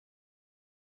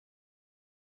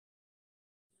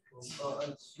Sure.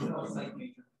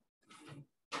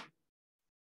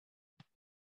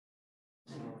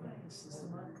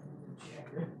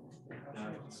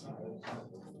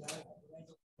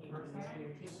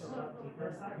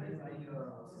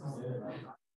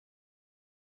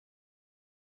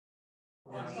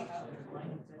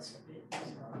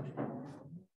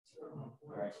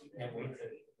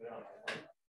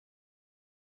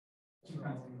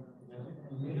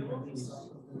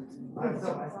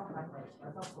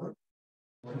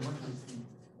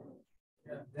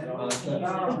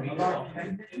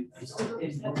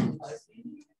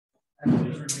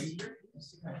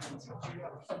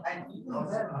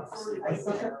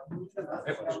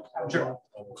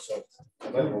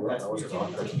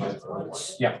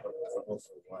 Yeah.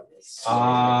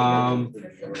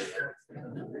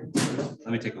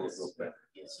 Let me take a look real quick.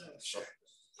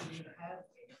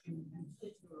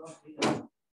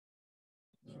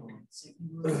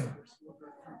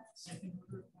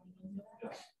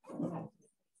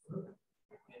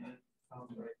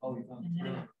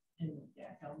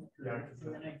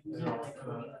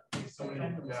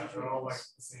 They're all like the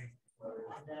same. And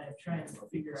then I try and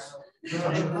figure out.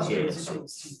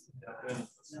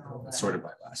 Sorted by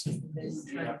last name. Then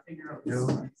try to figure out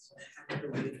how to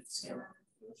weight it scale.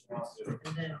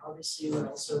 And then obviously we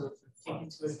also take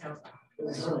into account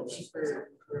cheaper.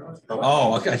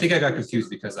 Oh, okay. I think I got confused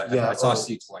because I saw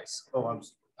C twice. Oh,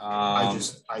 I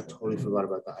totally forgot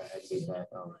about that. I had made that.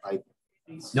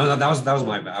 No, that was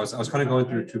my bad. I was kind of going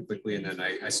through it too quickly, and then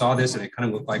I saw this, and it kind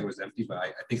of looked like it was empty, but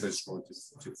I think it was scrolling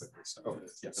too quickly. So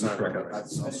yeah, sorry,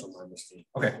 that's also my mistake.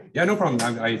 Okay, yeah, no problem.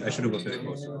 I should have looked at it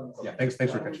closer. Yeah, thanks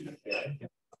for catching it. Yeah.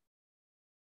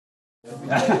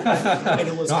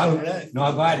 No,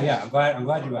 I'm glad. Yeah, I'm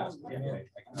glad you asked.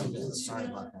 Sorry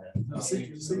about that. I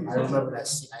remember that.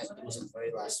 It was the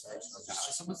very last match.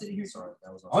 Someone sitting here. Sorry,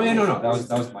 that was. Oh yeah, no, that was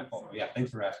my fault. Yeah,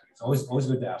 thanks for asking. It's always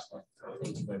good to ask.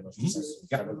 Thank you very much.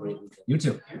 Yeah. Have a great weekend. You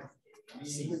too.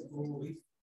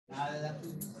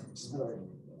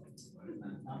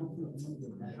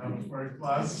 First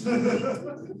class.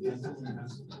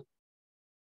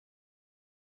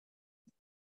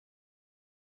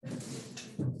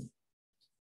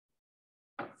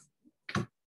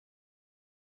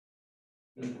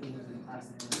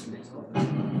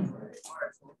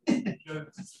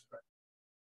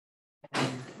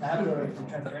 I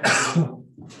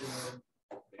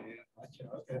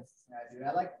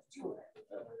like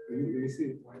you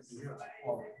see.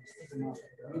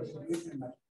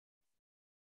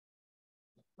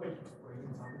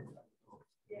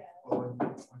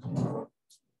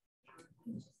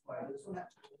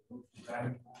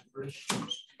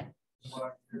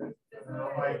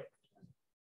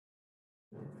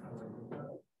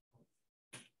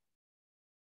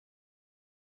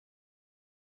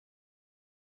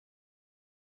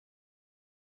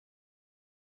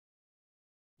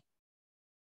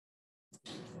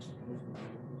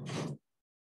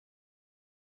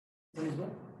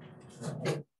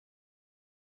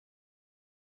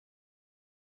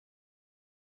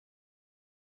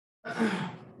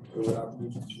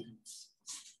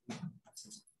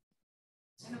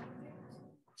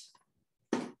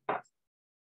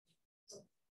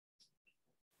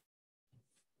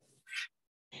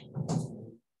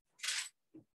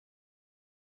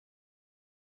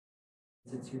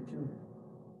 It's your turn.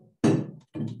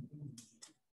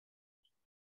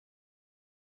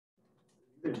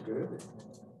 You did good.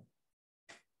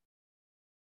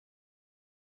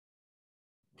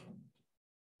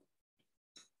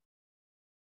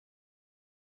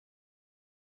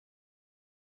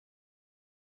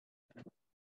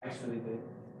 Actually did.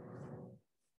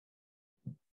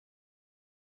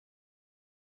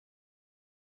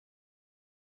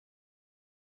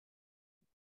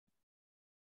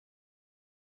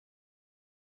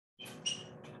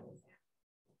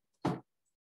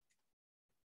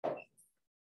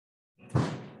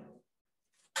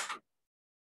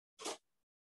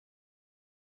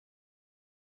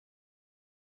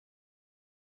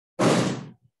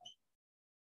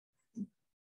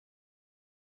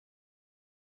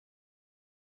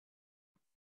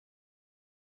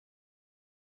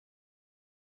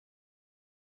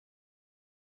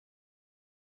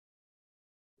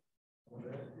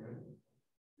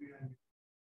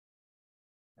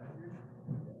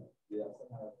 Yeah.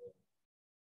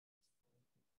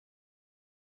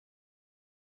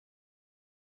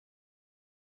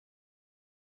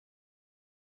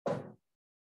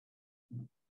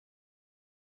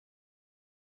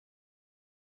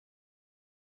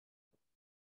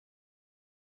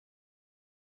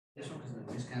 This one because the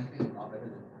noise canceling is a lot better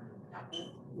than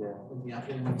Apple. Yeah. The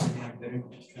Apple one, they have better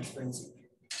transparency.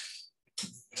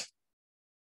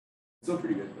 Still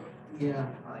pretty good though. Yeah,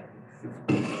 I like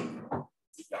it.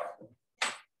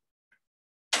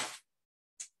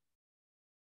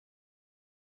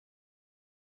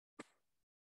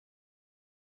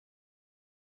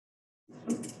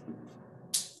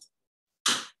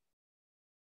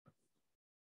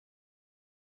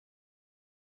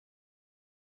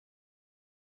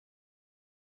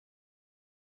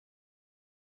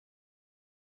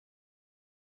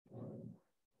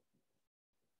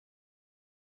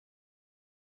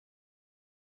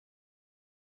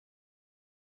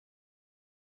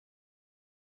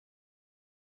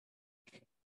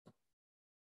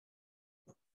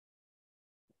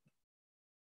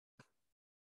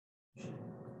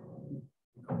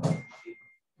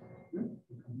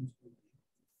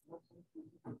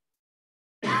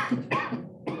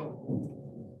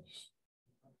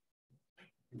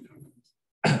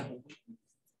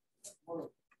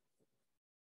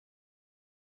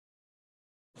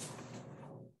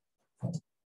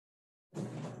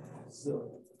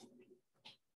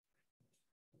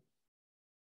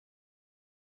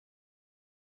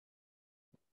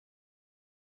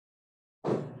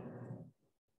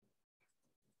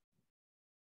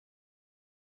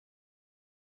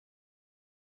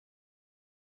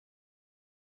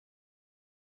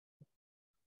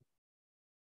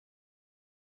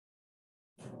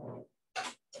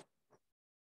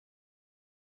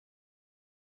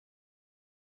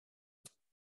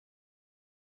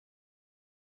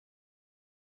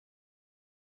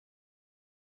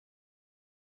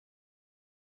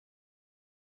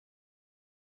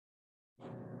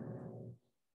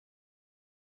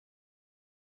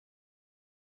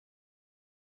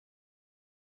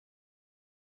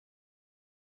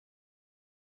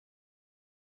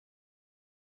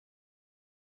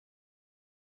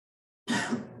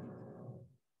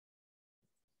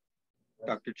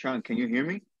 Dr. Chung, can you hear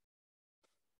me?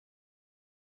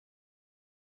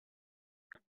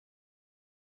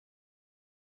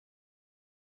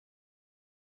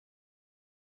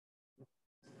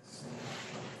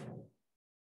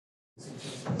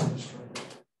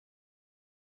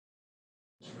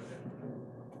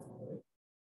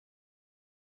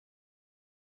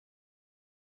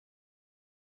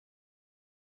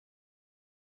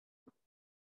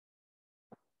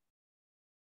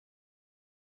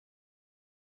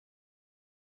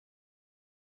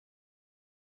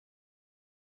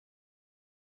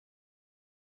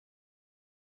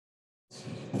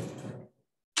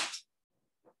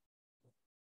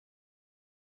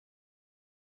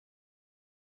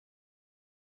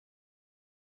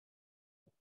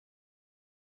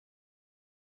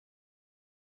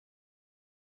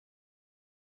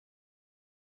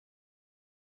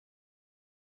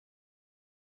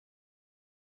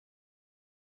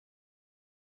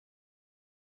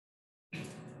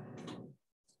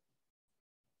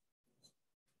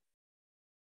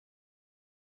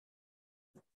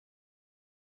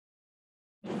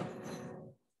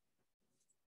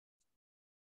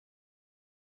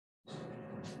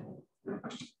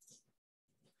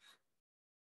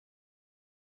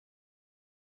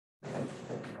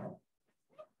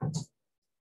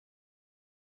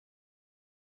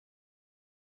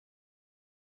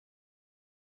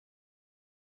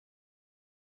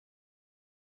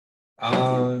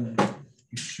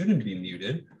 You shouldn't be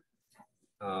muted.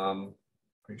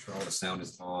 Pretty sure all the sound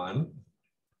is on.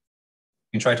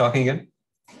 You can try talking again.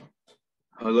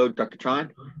 Hello, Dr.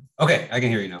 Chung. Okay, I can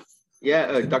hear you now.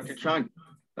 Yeah, Dr. Chung,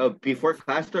 before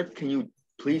class starts, can you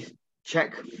please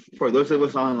check for those of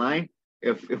us online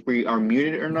if we are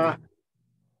muted or not?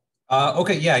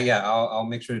 Okay, yeah. I'll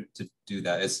make sure to do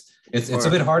that. It's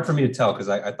a bit hard for me to tell because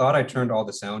I thought I turned all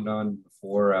the sound on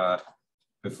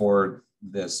before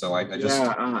this, so I just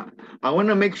I want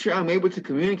to make sure I'm able to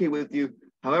communicate with you.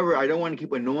 However, I don't want to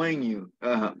keep annoying you.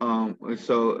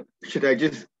 So should I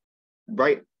just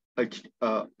write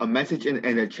a message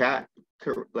in the chat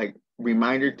to like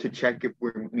reminder to check if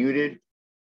we're muted?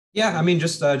 Yeah, I mean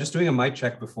just doing a mic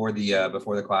check before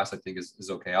the class I think is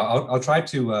okay. I'll try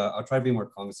to be more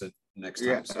cognizant next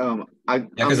time. So.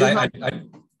 Because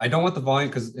I don't want the volume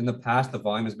because in the past the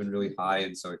volume has been really high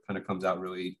and so it kind of comes out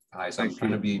really high. So I'm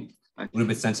trying to be a little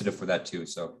bit sensitive for that too.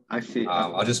 So I see.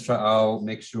 I'll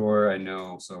make sure I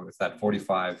know. So it's that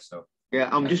 45. So yeah,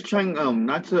 I'm just trying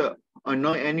not to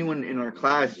annoy anyone in our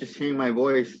class. Just hearing my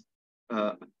voice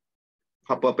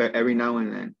pop up every now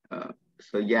and then.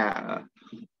 So yeah.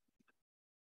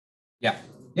 Yeah.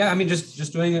 I mean,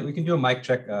 just doing it. We can do a mic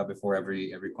check before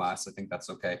every class. I think that's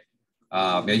okay.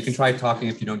 Yeah, you can try talking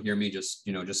if you don't hear me. Just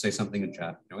say something in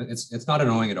chat. It's not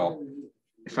annoying at all.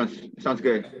 Sounds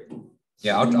good.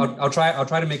 Yeah, I'll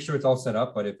try to make sure it's all set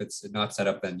up, but if it's not set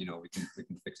up, then we can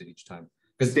fix it each time.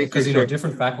 Because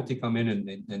different faculty come in and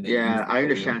they yeah, I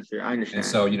understand, sir. I understand. And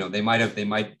so they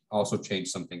might also change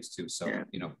some things too. So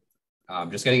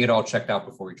just getting it all checked out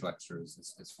before each lecture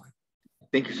is fine.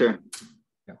 Thank you, sir.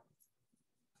 Yeah.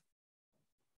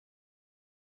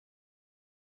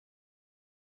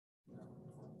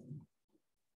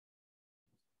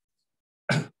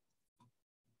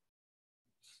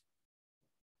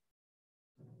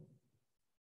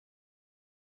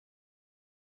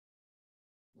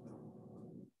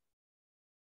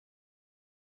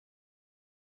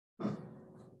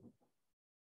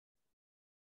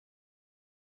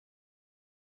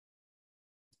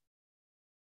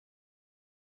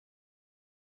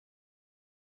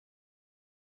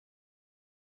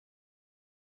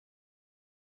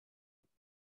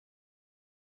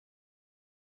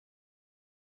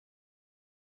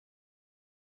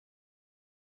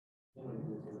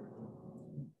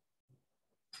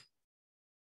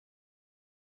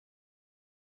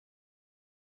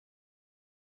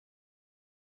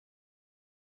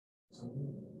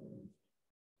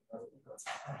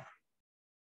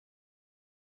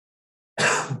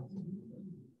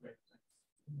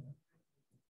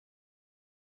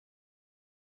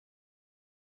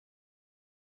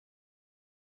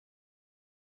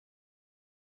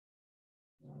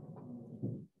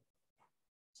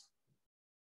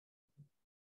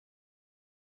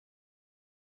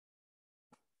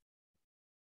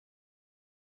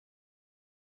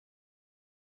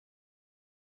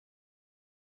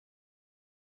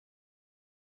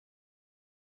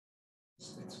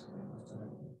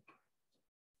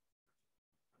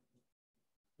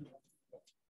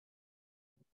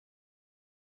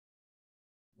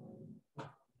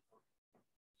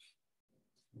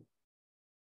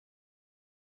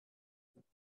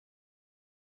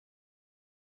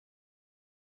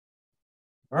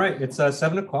 All right, it's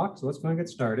 7 o'clock, so let's go and get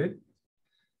started.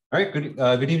 All right,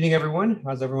 good evening, everyone.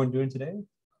 How's everyone doing today?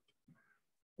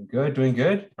 Good, doing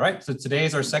good. All right, so today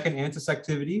is our second ANSYS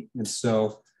activity. And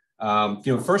so,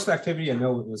 first activity, I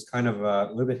know it was kind of a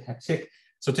little bit hectic.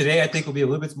 So today I think will be a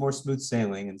little bit more smooth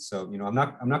sailing. And so, I'm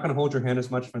not going to hold your hand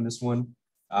as much from this one.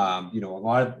 A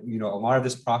lot of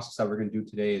this process that we're going to do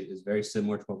today is very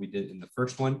similar to what we did in the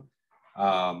first one.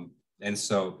 And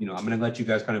so, I'm going to let you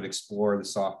guys kind of explore the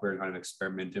software and kind of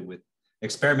experiment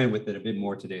with it a bit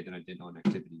more today than I did on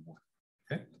activity 1.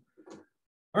 Okay.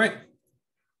 All right.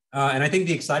 And I think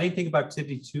the exciting thing about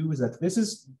activity 2 is that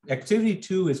activity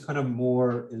 2 is kind of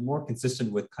more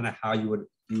consistent with kind of how you would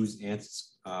use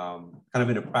ANSYS kind of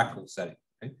in a practical setting.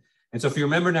 Okay. And so if you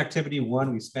remember in activity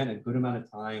 1, we spent a good amount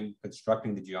of time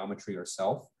constructing the geometry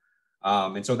ourselves.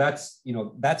 And so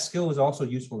that skill is also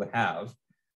useful to have.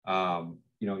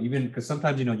 Even because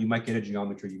sometimes, you might get a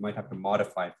geometry, you might have to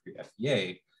modify it for your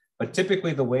FEA, but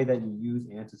typically the way that you use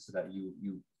ANSYS is that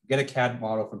you get a CAD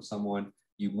model from someone,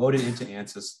 you load it into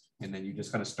ANSYS, and then you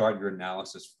just kind of start your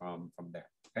analysis from there.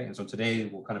 Okay, and so today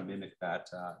we'll kind of mimic that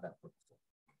workflow.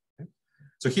 Okay?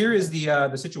 So here is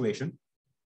the situation.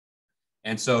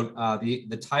 And so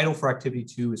the title for activity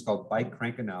 2 is called bike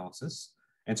crank analysis.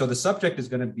 And so the subject is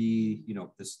going to be,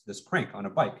 this crank on a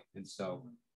bike. And so,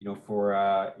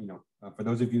 for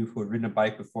those of you who have ridden a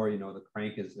bike before, the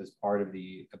crank is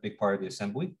a big part of the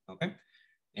assembly. Okay.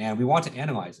 And we want to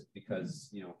analyze it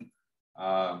because,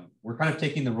 we're kind of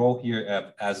taking the role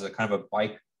here as a kind of a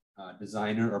bike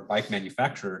designer or bike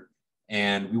manufacturer.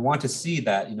 And we want to see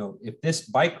that, if this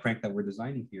bike crank that we're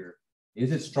designing here,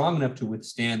 is it strong enough to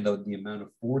withstand the amount of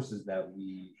forces that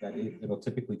it'll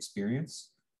typically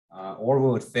experience, or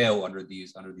will it fail under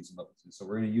these loads? And so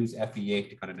we're going to use FEA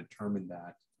to kind of determine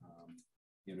that,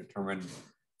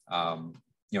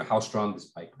 how strong this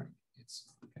bike crank is.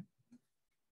 Okay.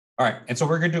 All right, and so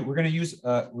we're going to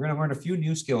learn a few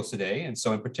new skills today. And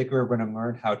so in particular, we're going to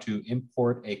learn how to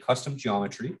import a custom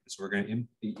geometry. So we're going to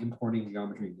be importing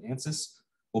geometry in ANSYS.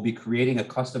 We'll be creating a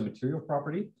custom material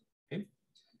property. Okay.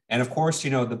 And of course,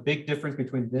 the big difference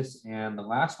between this and the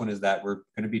last one is that we're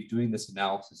going to be doing this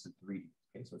analysis in 3D.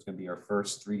 Okay, so it's going to be our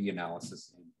first 3D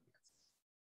analysis.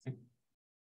 Okay.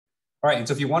 All right, and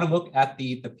so if you want to look at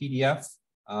the PDF,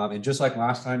 and just like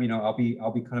last time, I'll be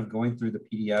kind of going through the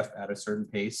PDF at a certain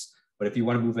pace. But if you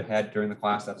want to move ahead during the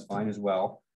class, that's fine as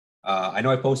well. I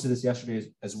know I posted this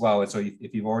yesterday as well, and so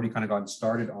if you've already kind of gotten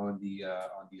started on the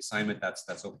assignment,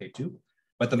 that's okay too.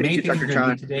 But the main things we're going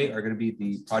to do today are going to be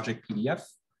the project PDF,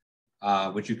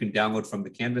 which you can download from the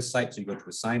Canvas site. So you go to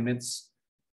assignments,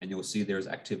 and you'll see there's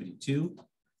activity 2,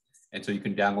 and so you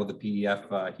can download the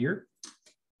PDF here.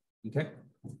 Okay.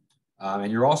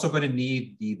 And you're also going to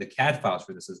need the CAD files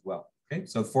for this as well. Okay,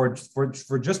 so for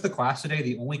just the class today,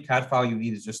 the only CAD file you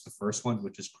need is just the first one,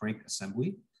 which is crank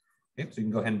assembly. Okay, so you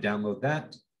can go ahead and download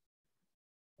that.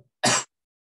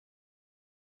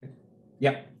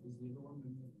 Yeah.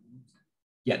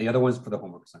 Yeah, the other one's for the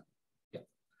homework assignment. Yeah.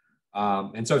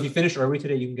 And so if you finish early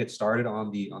today, you can get started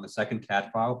on the second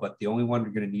CAD file, but the only one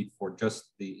you're going to need for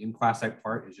just the in-class act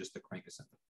part is just the crank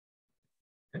assembly.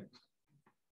 Okay.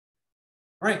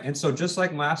 All right, and so just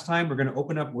like last time, we're going to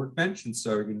open up Workbench. And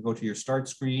so you're going to go to your start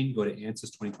screen, go to ANSYS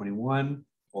 2021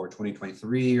 or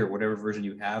 2023 or whatever version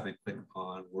you have and click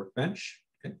on Workbench.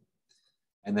 Okay.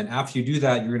 And then after you do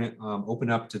that, you're going to open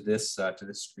up to this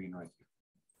screen right here.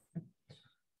 Okay.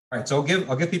 All right, so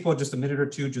I'll give people just a minute or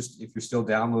two, just if you're still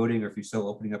downloading or if you're still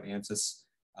opening up ANSYS.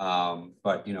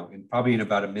 But you know, probably in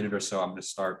about a minute or so, I'm going to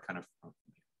start kind of.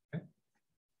 Okay.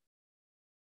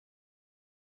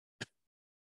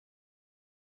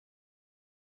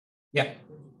 Yeah.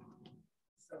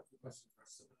 The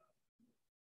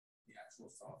actual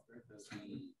software, does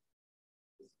the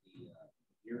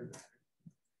year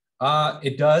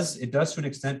It does to an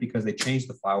extent because they change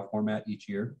the file format each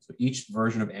year. So each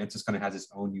version of ANSYS kind of has its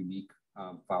own unique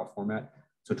file format.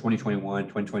 So 2021,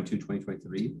 2022,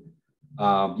 2023.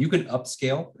 You can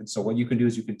upscale. And so what you can do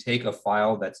is you can take a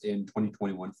file that's in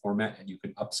 2021 format and you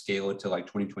can upscale it to like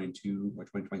 2022 or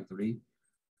 2023.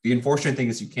 The unfortunate thing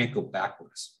is you can't go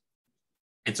backwards.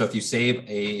 And so if you save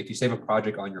a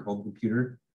project on your home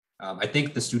computer, I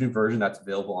think the student version that's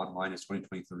available online is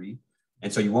 2023.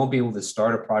 And so you won't be able to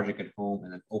start a project at home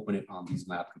and then open it on these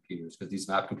lab computers because these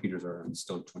lab computers are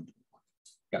still 2021.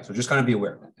 Yeah, so just kind of be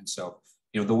aware of that. And so,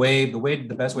 you know,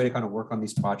 the best way to kind of work on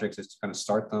these projects is to kind of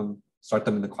start them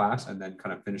in the class and then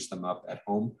kind of finish them up at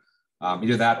home.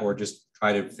 Either that or just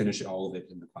try to finish all of it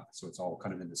in the class. So it's all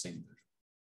kind of in the same version.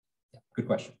 Yeah, good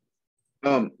question.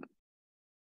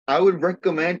 I would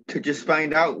recommend to just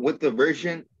find out what the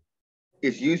version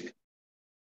is used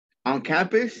on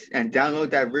campus and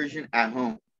download that version at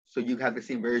home so you have the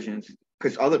same versions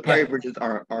because all the prior versions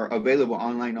are available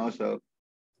online also.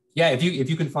 Yeah, if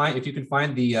you can find the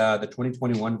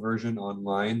 2021 version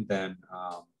online, then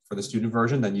for the student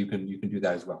version, then you can do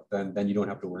that as well. Then you don't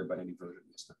have to worry about any version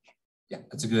mismatch. Yeah,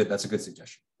 that's a good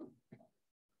suggestion.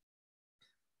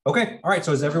 Okay, all right.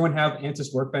 So does everyone have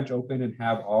ANSYS Workbench open and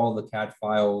have all the CAD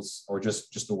files or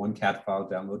just the one CAD file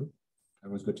downloaded?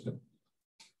 Everyone's good to go.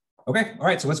 Okay, all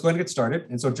right. So let's go ahead and get started.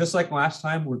 And so just like last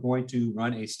time, we're going to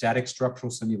run a static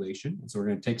structural simulation. And so we're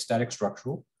going to take static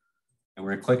structural and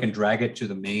we're going to click and drag it to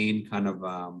the main kind of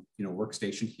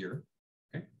workstation here.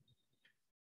 Okay.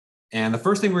 And the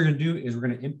first thing we're going to do is we're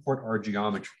going to import our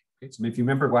geometry. Okay. So if you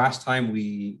remember last time,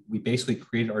 we basically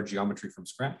created our geometry from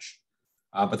scratch.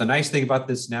 But the nice thing about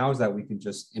this now is that we can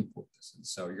just import this. And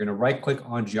so you're going to right click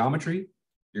on geometry.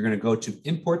 You're going to go to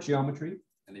import geometry and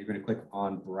then you're going to click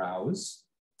on browse.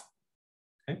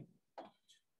 Okay.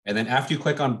 And then after you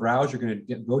click on browse, you're going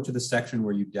to go to the section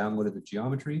where you downloaded the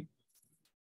geometry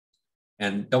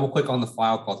and double click on the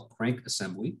file called crank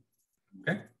assembly.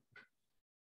 Okay.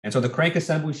 And so the crank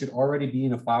assembly should already be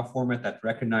in a file format that's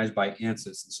recognized by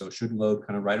ANSYS. And so it should load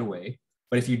kind of right away.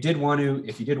 But if you did want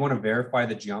to verify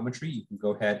the geometry, you can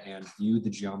go ahead and view the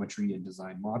geometry in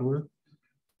Design Modeler.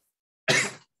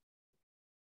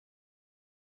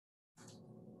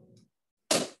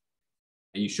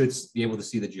 And you should be able to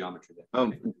see the geometry there.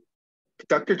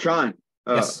 Dr. Chan,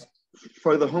 yes.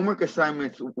 For the homework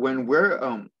assignments, when we're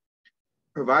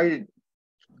provided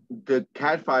the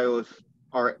CAD files,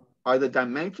 are the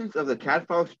dimensions of the CAD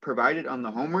files provided on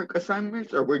the homework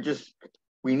assignments, or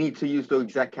we need to use those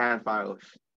exact CAD files?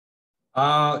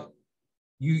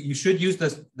 You should use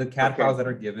the CAD files that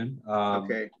are given.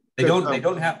 Okay. They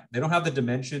don't have the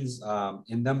dimensions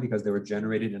in them because they were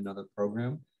generated in another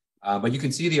program. But you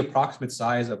can see the approximate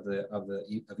size of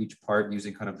each part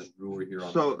using kind of this ruler here.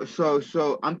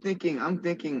 So I'm thinking.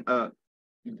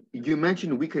 You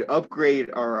mentioned we could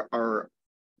upgrade our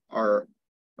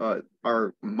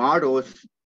models,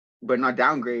 but not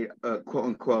downgrade, quote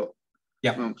unquote.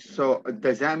 Yeah. So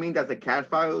does that mean that the CAD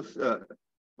files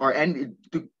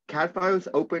do CAD files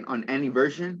open on any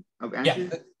version of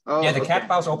ANSYS? Yeah. Yeah, the CAD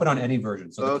files open on any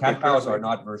version. So the CAD files are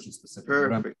not version specific.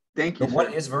 Perfect. Thank you.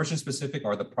 What is version specific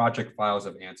are the project files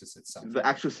of ANSYS itself. The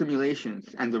actual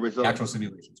simulations and the results. The actual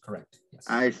simulations, correct. Yes.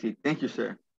 I see. Thank you,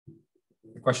 sir.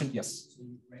 Your question? Yes.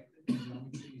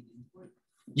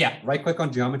 Yeah, right click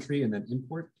on geometry and then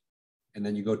import. And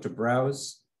then you go to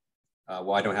browse.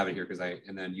 Well, I don't have it here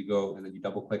and then you go and then you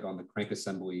double click on the crank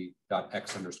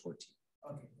assembly.x_t.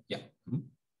 Okay. Yeah. Mm-hmm.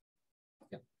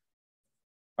 Yeah.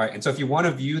 All right, and so if you want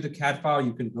to view the CAD file,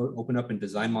 you can go open up in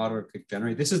Design Model or click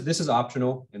Generate. This is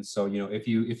optional, and so if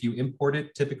you import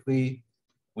it, typically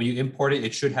when you import it,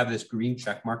 it should have this green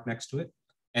check mark next to it.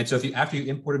 And so after you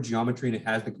import a geometry and it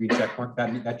has the green check mark,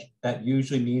 that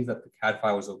usually means that the CAD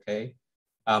file is okay.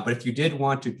 But if you did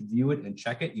want to view it and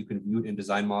check it, you can view it in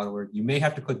Design Modeler. You may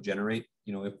have to click Generate,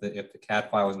 if the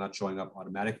CAD file is not showing up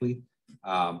automatically,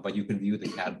 but you can view the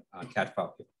CAD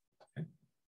file here. Okay.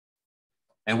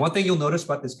 And one thing you'll notice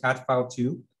about this CAD file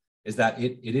too is that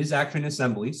it is actually an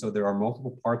assembly, so there are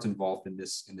multiple parts involved in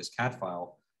this CAD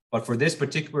file. But for this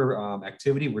particular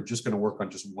activity, we're just going to work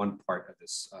on just one part of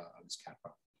this CAD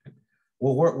file. Okay.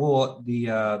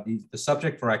 The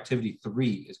subject for activity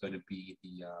 3 is going to be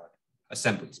the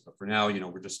assemblies, but for now,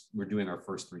 we're doing our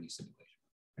first 3D simulation.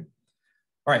 Okay.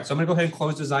 All right, so I'm going to go ahead and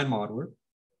close Design Modeler.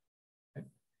 Okay.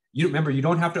 Remember, you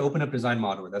don't have to open up Design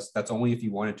Modeler. That's only if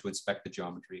you wanted to inspect the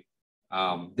geometry.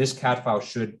 This CAD file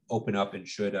should open up and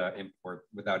should import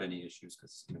without any issues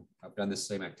because I've done this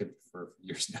same activity for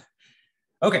years now.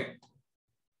 Okay.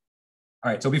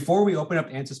 All right, so before we open up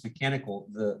ANSYS Mechanical,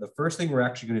 the first thing we're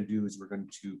actually going to do is we're going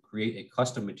to create a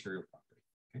custom material property.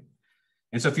 Okay?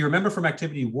 And so if you remember from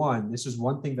activity 1, this is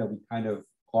one thing that we kind of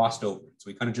glossed over. So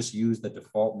we kind of just used the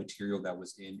default material that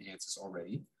was in ANSYS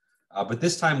already. But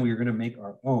this time we are going to make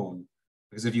our own,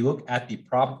 because if you look at the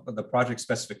project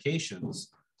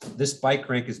specifications, this bike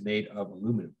crank is made of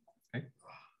aluminum. Okay?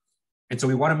 And so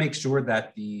we want to make sure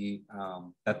that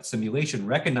that the simulation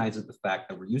recognizes the fact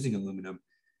that we're using aluminum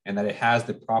and that it has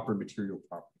the proper material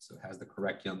properties. So it has the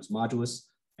correct Young's modulus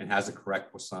and has the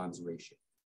correct Poisson's ratio.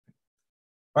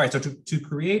 All right, so to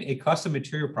create a custom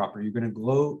material property, you're going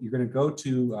to go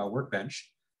to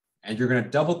Workbench, and you're going to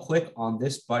double click on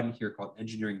this button here called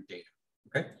Engineering Data.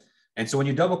 Okay, and so when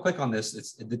you double click on this,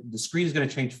 the screen is going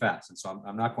to change fast, and so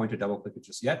I'm not going to double click it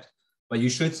just yet, but you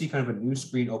should see kind of a new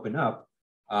screen open up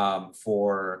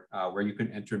for where you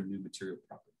can enter new material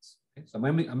properties. Okay, so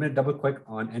I'm going to double click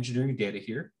on Engineering Data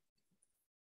here.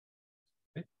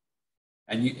 Okay.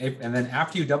 And then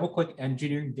after you double click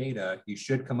Engineering Data, you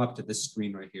should come up to this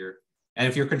screen right here. And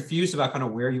if you're confused about kind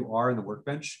of where you are in the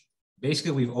workbench,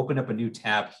 basically we've opened up a new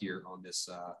tab here on this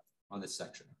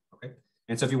section. Okay.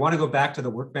 And so if you want to go back to the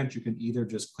workbench, you can either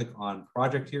just click on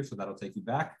Project here, so that'll take you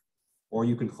back, or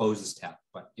you can close this tab.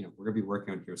 But we're going to be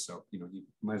working on here, so you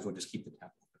might as well just keep the tab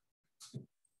open.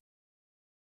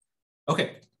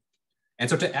 Okay. And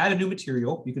so to add a new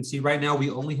material, you can see right now we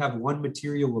only have one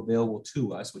material available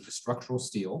to us, which is structural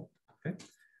steel. Okay.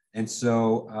 And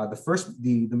so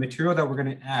the material that we're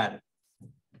going to add,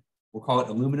 we'll call it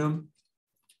aluminum.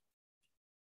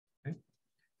 Okay.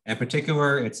 In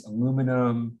particular, it's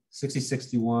aluminum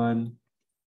 6061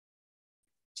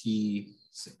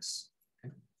 T6.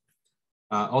 Okay.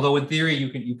 Although in theory,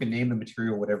 you can name the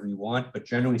material whatever you want, but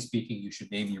generally speaking, you should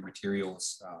name your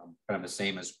materials kind of the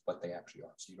same as what they actually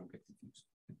are, so you don't get confused.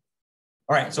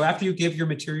 All right, so after you give your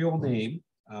material name,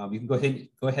 you can go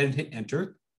ahead and hit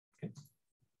Enter. Okay.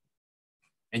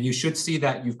 And you should see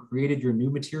that you've created your new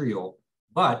material,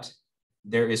 but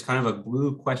there is kind of a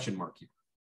blue question mark here.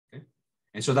 Okay.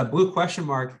 And so that blue question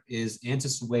mark is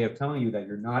ANSYS' way of telling you that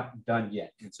you're not done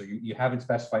yet. And so you haven't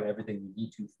specified everything you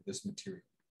need to for this material.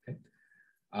 Okay.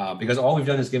 Because all we've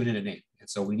done is given it a name. And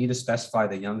so we need to specify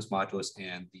the Young's modulus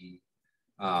and the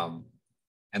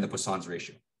Poisson's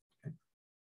ratio. Okay.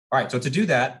 All right, so to do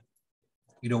that,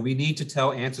 we need to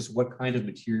tell ANSYS what kind of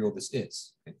material this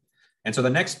is. Okay. And so the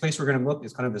next place we're going to look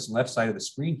is kind of this left side of the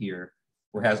screen here,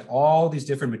 where it has all these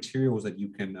different materials that you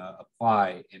can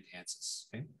apply in ANSYS.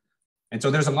 Okay. And so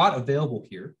there's a lot available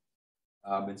here.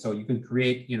 And so you can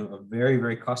create, a very,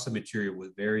 very custom material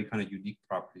with very kind of unique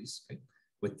properties. Okay.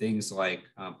 With things like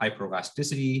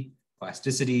hyperelasticity,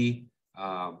 plasticity,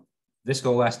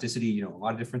 viscoelasticity, a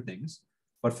lot of different things.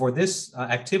 But for this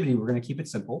activity, we're going to keep it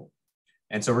simple.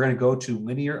 And so we're going to go to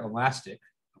linear elastic,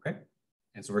 okay?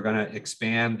 And so we're going to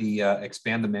expand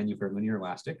the menu for linear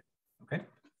elastic, okay?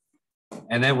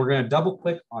 And then we're going to double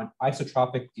click on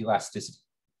isotropic elasticity.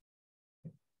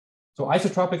 So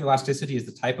isotropic elasticity is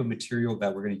the type of material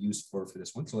that we're going to use for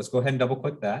this one. So let's go ahead and double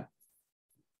click that.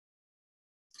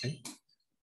 Okay.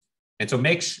 And so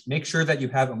make sure that you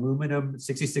have aluminum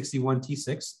 6061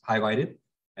 T6 highlighted,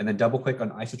 and then double click on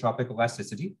isotropic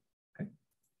elasticity. Okay.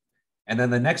 And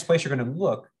then the next place you're going to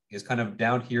look is kind of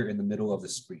down here in the middle of the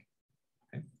screen.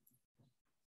 Okay.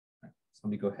 Right. So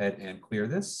let me go ahead and clear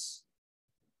this.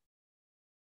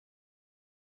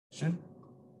 Question?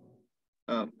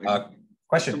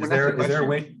 Question, is there a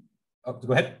way? Oh,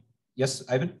 go ahead. Yes,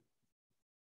 Ivan?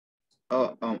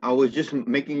 I was just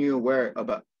making you aware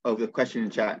of the question in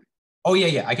chat. Oh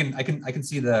yeah, I can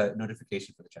see the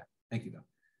notification for the chat. Thank you though.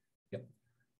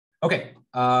 Okay,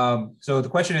 so the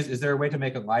question is there a way to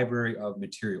make a library of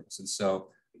materials? And so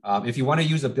if you want to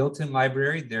use a built-in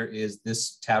library, there is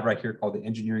this tab right here called the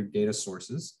engineering data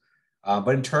sources.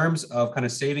 But in terms of kind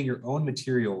of saving your own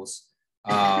materials,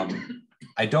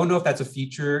 I don't know if that's a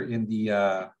feature in the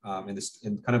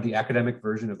in kind of the academic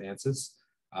version of ANSYS,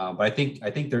 but I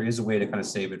think there is a way to kind of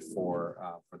save it for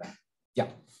that. Yeah.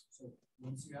 So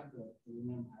once you have the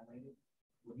aluminum highlighted,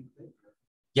 what do you click?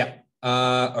 Yeah.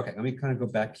 Okay. Let me kind of go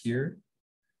back here.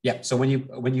 Yeah. So when you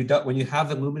have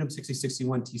the aluminum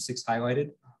 6061 T6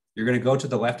 highlighted, you're going to go to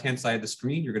the left-hand side of the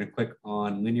screen. You're going to click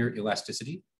on linear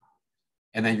elasticity,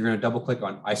 and then you're going to double-click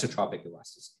on isotropic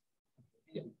elasticity.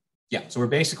 Yeah. Yeah. So we're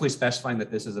basically specifying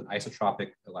that this is an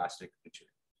isotropic elastic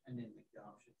material. And then make the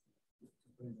option.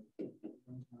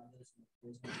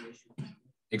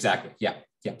 Exactly. Yeah.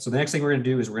 Yeah. So the next thing we're going to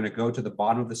do is we're going to go to the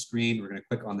bottom of the screen. We're going to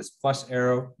click on this plus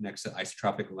arrow next to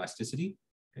isotropic elasticity.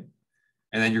 Okay.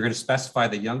 And then you're going to specify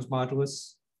the Young's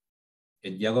modulus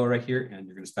in yellow right here, and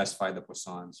you're going to specify the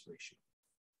Poisson's ratio.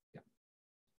 Yeah.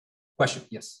 Question?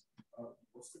 Yes.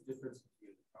 What's the difference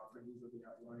between the properties of the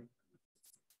outline?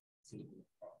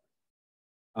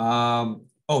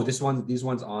 Oh, these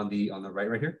ones on the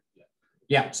right here.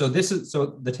 Yeah, so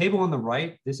the table on the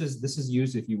right, this is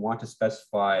used if you want to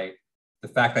specify the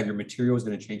fact that your material is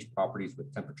going to change properties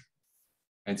with temperature.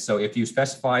 And so if you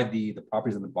specify the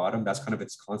properties on the bottom, that's kind of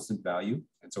its constant value.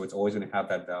 And so it's always going to have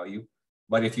that value.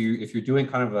 But if you're doing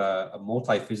kind of a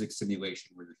multi-physics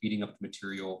simulation where you're heating up the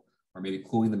material or maybe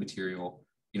cooling the material,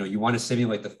 you want to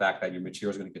simulate the fact that your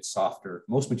material is going to get softer.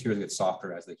 Most materials get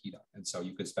softer as they heat up. And so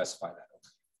you could specify that.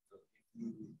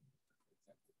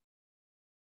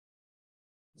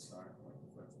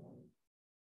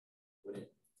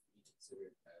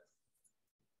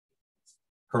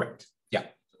 Correct. Yeah.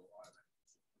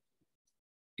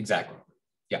 Exactly.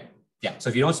 Yeah. Yeah. So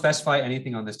if you don't specify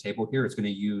anything on this table here, it's going to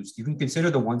use, you can consider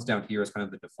the ones down here as kind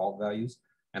of the default values,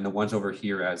 and the ones over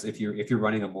here as if you're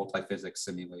running a multi-physics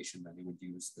simulation, then you would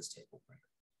use this table. Right?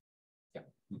 Yeah.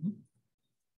 Mm-hmm.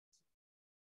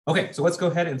 Okay, so let's go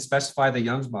ahead and specify the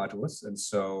Young's modulus. And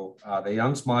so the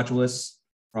Young's modulus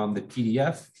from the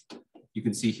PDF, you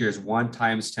can see here is 1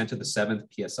 times 10 to the 7th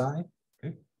PSI.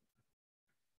 Okay.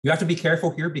 You have to be careful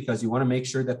here because you want to make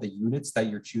sure that the units that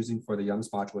you're choosing for the Young's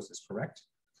modulus is correct.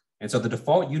 And so the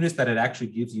default units that it actually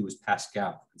gives you is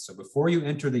Pascal. And so before you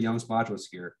enter the Young's modulus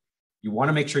here, you want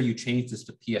to make sure you change this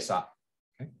to PSI.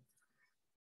 Okay,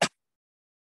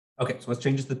 okay, so let's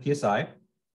change this to PSI.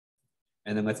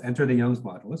 And then let's enter the Young's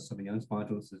modulus. So the Young's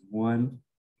modulus is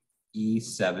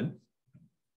 1E7.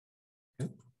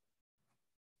 Okay.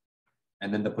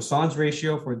 And then the Poisson's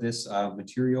ratio for this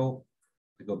material,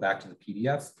 to go back to the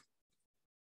PDF,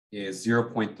 is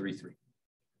 0.33. Okay.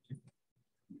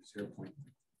 0.33.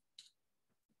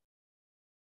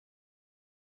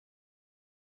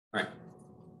 All right.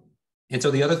 And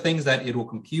so the other things that it will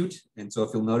compute, and so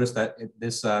if you'll notice that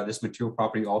this material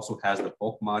property also has the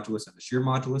bulk modulus and the shear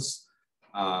modulus.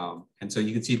 And so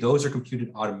you can see those are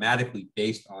computed automatically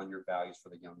based on your values for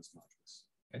the Young's modulus.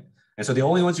 Okay? And so the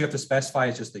only ones you have to specify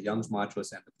is just the Young's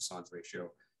modulus and the Poisson's ratio.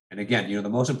 And again, the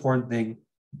most important thing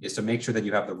is to make sure that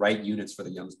you have the right units for the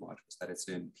Young's modulus, that it's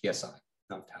in PSI,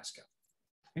 not Pascal.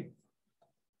 Okay.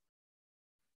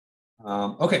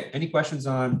 Okay, any questions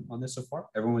on this so far?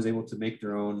 Everyone was able to make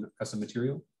their own custom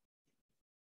material?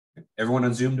 Okay. Everyone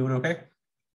on Zoom doing okay?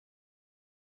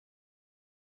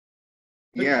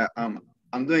 Yeah,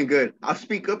 I'm doing good. I'll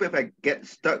speak up if I get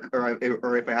stuck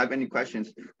or if I have any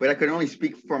questions, but I can only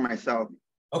speak for myself.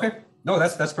 Okay, no,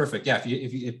 that's perfect. Yeah,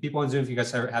 if people on Zoom, if you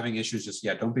guys are having issues, just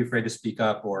don't be afraid to speak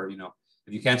up, or if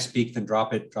you can't speak, then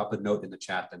drop a note in the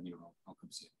chat, then I'll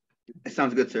come see it. It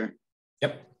sounds good, sir.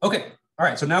 Yep. Okay. All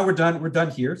right. So now we're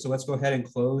done here. So let's go ahead and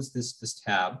close this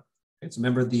tab. Okay, so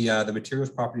remember the materials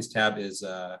properties tab is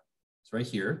it's right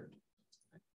here.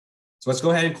 So let's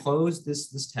go ahead and close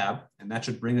this tab, and that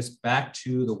should bring us back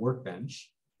to the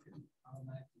workbench.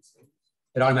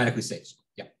 It automatically saves.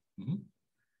 Yeah. Mm-hmm.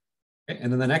 Okay,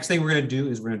 and then the next thing we're going to do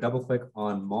is we're going to double click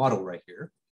on model right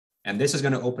here, and this is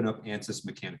going to open up ANSYS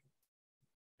Mechanical.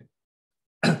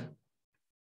 Okay. All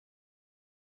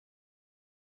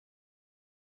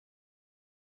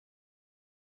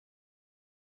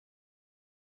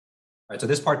right, so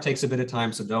this part takes a bit of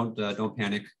time, so don't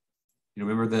panic.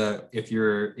 Remember if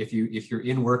you're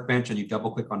in Workbench and you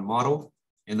double click on model,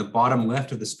 in the bottom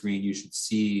left of the screen, you should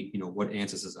see what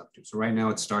ANSYS is up to. So right now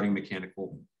it's starting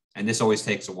mechanical, and this always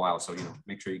takes a while. So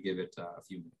make sure you give it a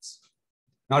few minutes,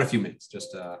 not a few minutes,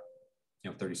 just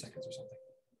 30 seconds or something.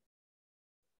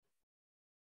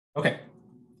 Okay.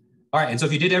 All right, and so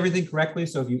if you did everything correctly,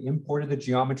 so if you imported the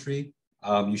geometry,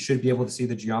 you should be able to see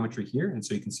the geometry here. And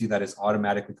so you can see that it's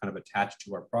automatically kind of attached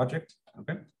to our project,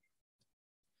 okay?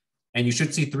 And you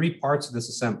should see 3 parts of this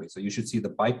assembly. So you should see the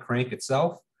bike crank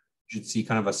itself. You should see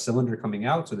kind of a cylinder coming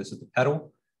out. So this is the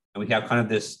pedal. And we have kind of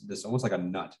this almost like a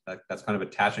nut that's kind of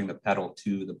attaching the pedal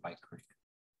to the bike crank.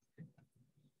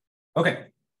 Okay.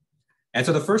 And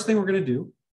so the first thing we're going to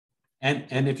do, and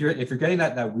if you're getting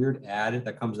that weird ad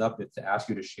that comes up to ask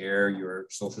you to share your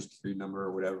social security number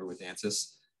or whatever with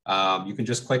ANSYS, you can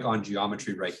just click on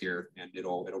geometry right here, and it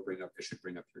should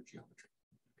bring up your geometry.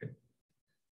 Okay.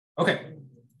 Okay.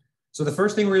 So the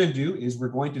first thing we're going to do is we're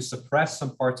going to suppress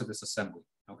some parts of this assembly.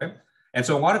 Okay. And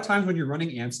so a lot of times when you're running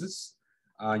ANSYS,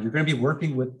 you're going to be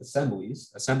working with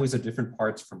assemblies of different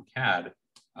parts from CAD.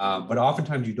 But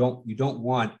oftentimes you don't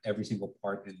want every single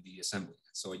part in the assembly.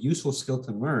 So a useful skill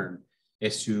to learn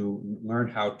is to learn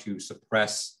how to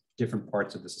suppress different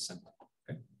parts of this assembly.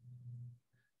 Okay.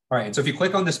 All right. And so if you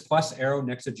click on this plus arrow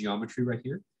next to geometry right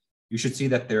here, you should see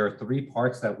that there are 3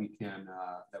 parts that we can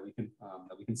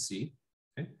see.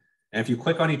 Okay. And if you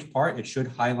click on each part, it should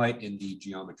highlight in the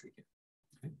geometry here.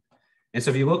 Okay. And so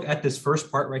if you look at this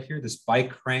first part right here, this bike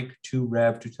crank 2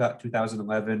 Rev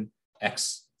 2011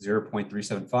 X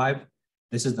 0.375.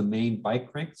 This is the main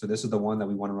bike crank. So this is the one that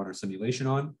we want to run our simulation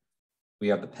on. We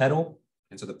have the pedal.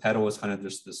 And so the pedal is kind of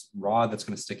just this rod that's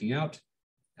kind of sticking out.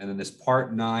 And then this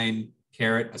part 9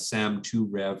 caret ASM 2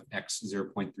 Rev X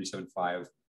 0.375.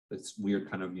 This weird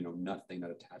kind of, nut thing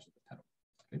that attaches the pedal.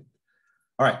 Okay.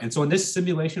 All right. And so in this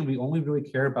simulation, we only really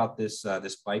care about this,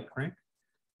 this bike crank.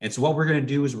 And so what we're going to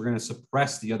do is we're going to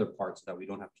suppress the other parts so that we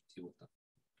don't have to deal with them.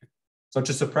 Okay. So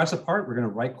to suppress a part, we're going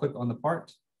to right click on the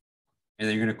part. And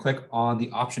then you're going to click on the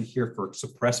option here for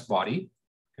suppress body.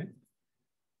 Okay.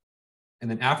 And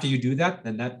then after you do that,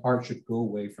 then that part should go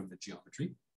away from the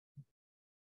geometry.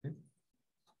 Okay.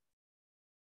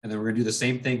 And then we're going to do the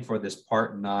same thing for this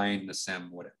part 9, the SEM,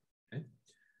 whatever. Okay.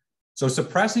 So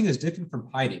suppressing is different from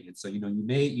hiding. And so, you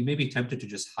may be tempted to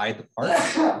just hide the part.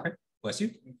 Okay. Bless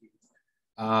you.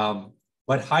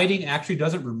 But hiding actually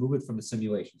doesn't remove it from the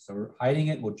simulation. So hiding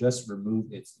it will just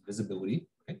remove its visibility.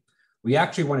 Okay. We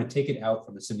actually want to take it out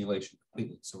from the simulation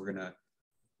completely. So we're going to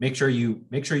make sure you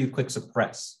click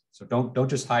suppress. So don't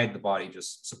just hide the body,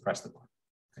 just suppress the body.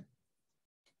 Okay.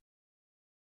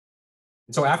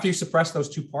 And so after you suppress those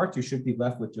 2 parts, you should be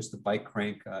left with just the bike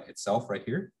crank itself right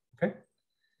here. Okay.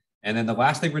 And then the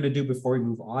last thing we're going to do before we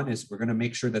move on is we're going to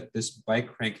make sure that this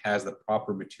bike crank has the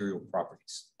proper material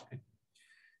properties. Okay.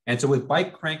 And so with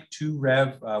bike crank 2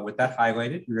 Rev, with that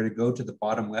highlighted, you're going to go to the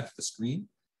bottom left of the screen.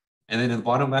 And then in the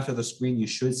bottom left of the screen, you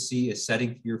should see a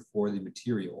setting here for the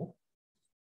material.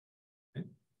 Okay.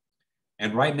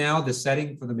 And right now, the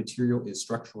setting for the material is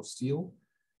structural steel.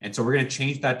 And so we're going to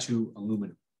change that to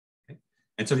aluminum. Okay.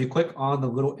 And so if you click on the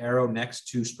little arrow next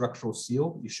to structural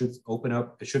steel, it should open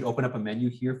up a menu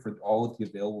here for all of the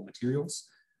available materials.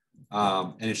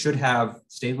 And it should have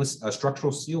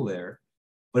structural steel there,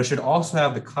 but it should also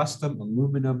have the custom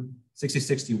aluminum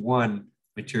 6061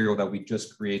 material that we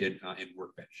just created in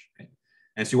Workbench. Okay.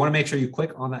 And so you want to make sure you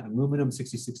click on that aluminum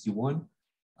 6061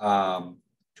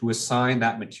 to assign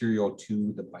that material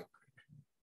to the bike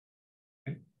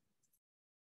crank.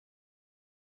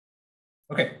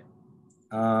 Okay.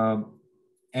 Okay.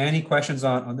 Any questions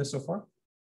on this so far? All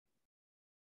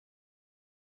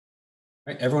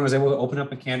right. Everyone was able to open up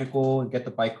mechanical and get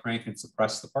the bike crank and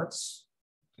suppress the parts.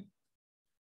 Okay.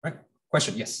 All right.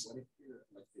 Question? Yes.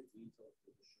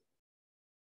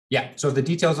 Yeah, so if the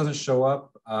details doesn't show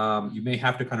up, you may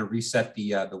have to kind of reset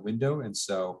the window. And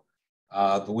so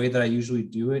the way that I usually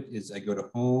do it is I go to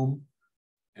Home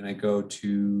and I go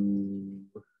to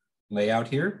Layout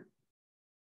here.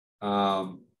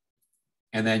 And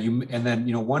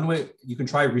then one way you can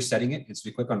try resetting it is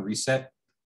to click on Reset.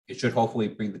 It should hopefully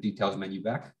bring the details menu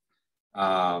back.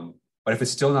 But if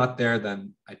it's still not there,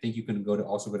 then I think you can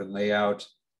also go to Layout,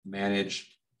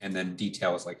 Manage, and then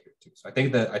details like here too. So I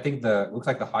think looks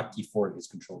like the hotkey for it is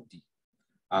Control D.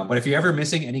 But if you're ever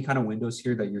missing any kind of windows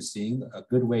here that you're seeing, a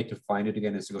good way to find it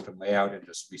again is to go to Layout and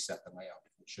just reset the layout.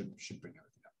 It should bring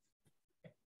everything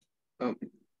up.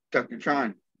 Dr.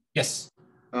 Tron. Yes.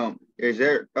 Is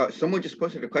there someone just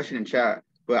posted a question in chat,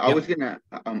 but I was gonna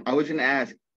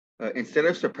ask, instead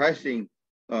of suppressing,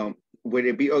 would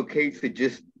it be okay to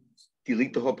just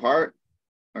delete the whole part,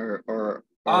 or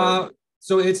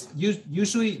so it's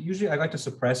usually I like to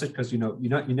suppress it because you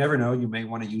never know, you may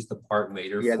want to use the part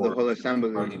later for the whole assembly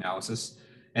the analysis.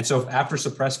 And so after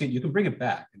suppressing it, you can bring it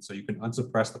back, and so you can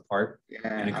unsuppress the part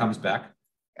and it comes back.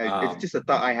 It's just a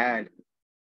thought I had.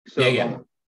 So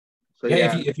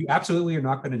if you absolutely are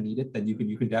not going to need it, then you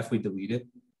can definitely delete it.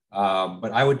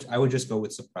 But I would just go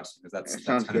with suppressing because that's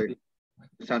sounds kind good.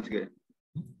 Sounds good.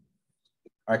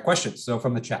 All right, questions. So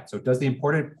from the chat. So does the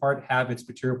imported part have its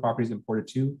material properties imported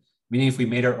too? Meaning if we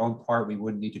made our own part, we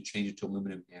wouldn't need to change it to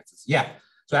aluminum ANSYS. Yeah.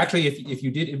 So actually, if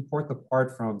you did import the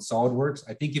part from SolidWorks,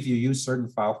 I think if you use certain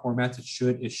file formats, it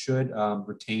should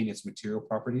retain its material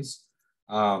properties.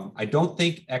 I don't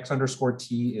think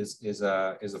X_T is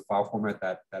a file format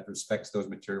that respects those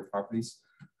material properties.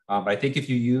 But I think if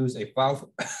you use a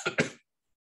file,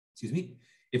 excuse me,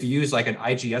 if you use like an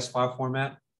IGS file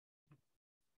format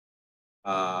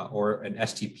or an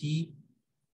STP,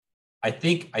 I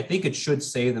think it should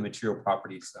say the material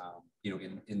properties,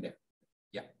 in there.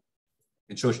 Yeah,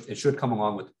 it should come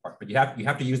along with the part, but you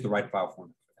have to use the right file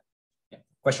format for that. Yeah.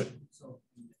 Question. So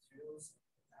materials.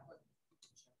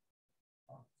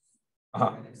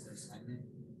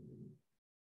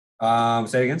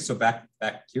 Say it again. So back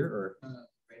here or.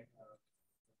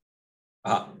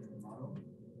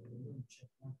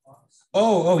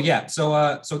 Oh yeah. So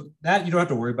that you don't have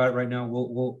to worry about it right now.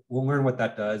 We'll learn what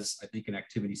that does. I think in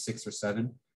activity 6 or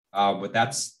 7. But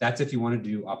that's if you want to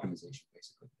do optimization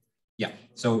basically. Yeah.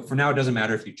 So for now it doesn't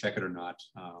matter if you check it or not.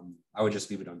 I would just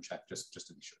leave it unchecked just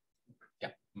to be sure. Yeah.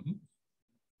 Mm-hmm.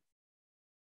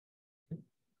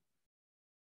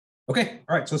 Okay.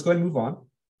 All right. So let's go ahead and move on.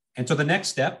 And so the next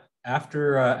step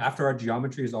after our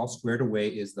geometry is all squared away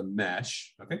is the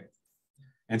mesh. Okay.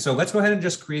 And so let's go ahead and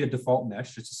just create a default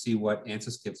mesh just to see what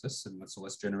ANSYS gives us. And so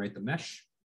let's generate the mesh.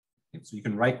 Okay, so you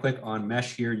can right click on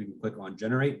mesh here. You can click on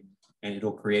generate and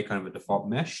it'll create kind of a default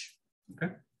mesh.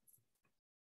 Okay.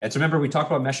 And so remember, we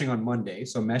talked about meshing on Monday.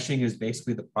 So meshing is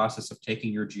basically the process of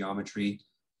taking your geometry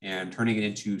and turning it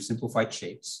into simplified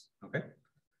shapes. Okay.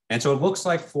 And so it looks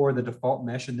like for the default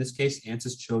mesh, in this case,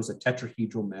 ANSYS chose a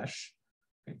tetrahedral mesh.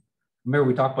 Okay. Remember,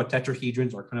 we talked about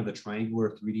tetrahedrons are kind of the triangular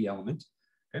 3D element.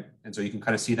 Okay. And so you can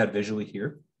kind of see that visually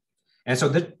here. And so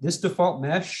this default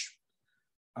mesh,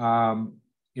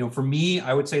 for me,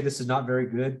 I would say this is not very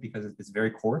good because it's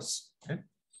very coarse. Okay.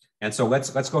 And so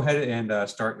let's go ahead and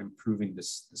start improving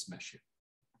this mesh here.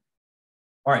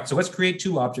 All right, so let's create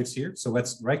 2 objects here. So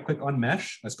let's right click on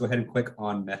mesh. Let's go ahead and click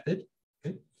on method.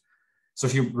 Okay. So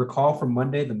if you recall from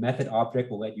Monday, the method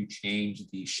object will let you change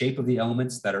the shape of the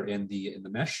elements that are in the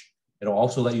mesh. It'll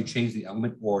also let you change the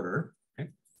element order. Okay.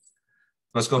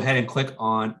 Let's go ahead and click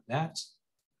on that.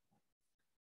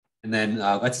 And then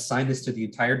let's assign this to the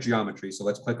entire geometry. So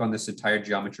let's click on this entire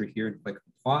geometry here and click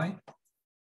apply.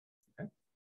 Okay.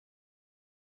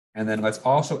 And then let's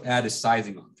also add a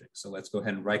sizing object. So let's go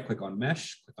ahead and right click on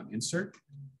mesh, click on insert,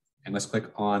 and let's click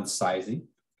on sizing.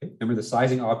 Okay. Remember the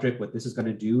sizing object, what this is going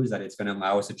to do is that it's going to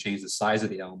allow us to change the size of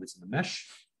the elements in the mesh.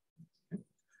 Okay.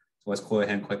 So let's go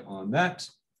ahead and click on that.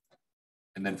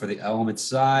 And then for the element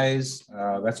size,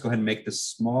 let's go ahead and make this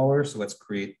smaller. So let's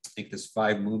make this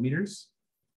 5 millimeters.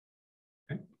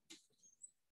 Okay.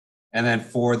 And then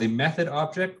for the method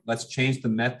object, let's change the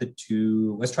method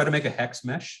to, let's try to make a hex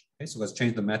mesh. Okay, so let's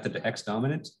change the method to hex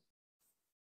dominant.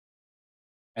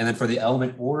 And then for the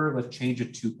element order, let's change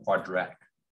it to quadratic.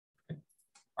 Okay.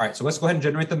 All right, so let's go ahead and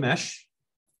generate the mesh.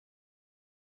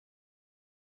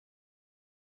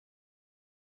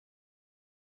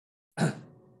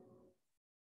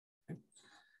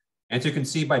 And so you can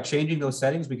see by changing those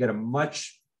settings, we get a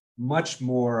much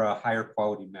more higher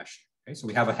quality mesh. Okay, so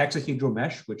we have a hexahedral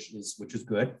mesh, which is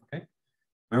good. Okay,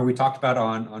 remember we talked about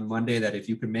on Monday that if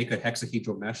you can make a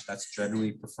hexahedral mesh, that's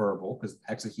generally preferable because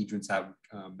hexahedrons have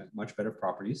much better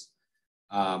properties,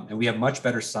 and we have much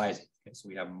better sizing. Okay, so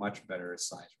we have much better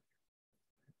size.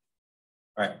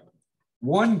 All right,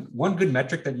 one good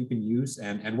metric that you can use,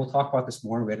 and we'll talk about this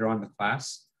more later on in the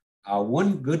class.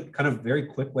 One good kind of very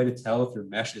quick way to tell if your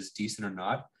mesh is decent or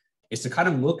not is to kind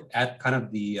of look at kind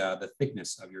of the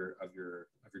thickness of your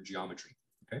geometry.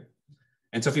 Okay,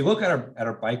 and so if you look at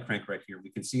our bike crank right here,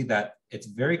 we can see that it's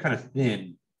very kind of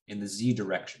thin in the Z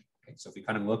direction. Okay, so if we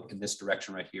kind of look in this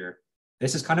direction right here,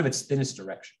 this is kind of its thinnest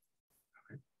direction.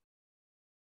 Okay,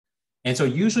 and so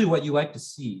usually what you like to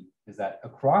see is that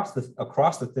across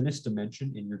the thinnest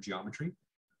dimension in your geometry,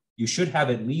 you should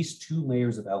have at least 2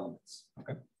 layers of elements.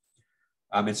 Okay.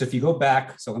 And so if you go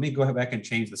back, so let me go back and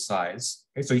change the size.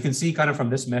 Okay, so you can see kind of from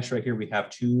this mesh right here, we have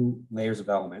 2 layers of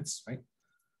elements, right,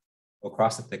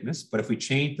 across the thickness. But if we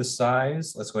change the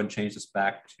size, let's go ahead and change this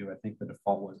back to, I think the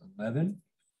default was 11.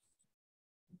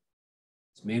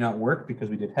 This may not work because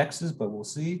we did hexes, but we'll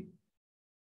see.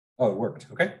 Oh, it worked,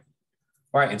 okay.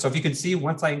 All right, and so if you can see,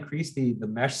 once I increase the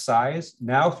mesh size,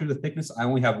 now through the thickness, I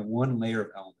only have 1 layer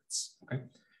of elements, okay.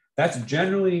 That's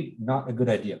generally not a good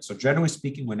idea. So generally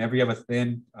speaking, whenever you have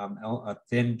a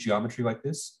thin geometry like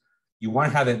this, you want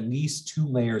to have at least 2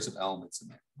 layers of elements in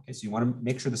there. Okay, so you want to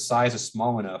make sure the size is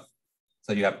small enough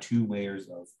so you have 2 layers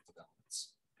of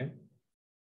elements. Okay.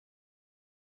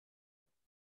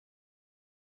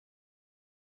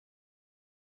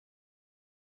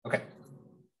 Okay.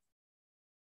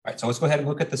 All right, so let's go ahead and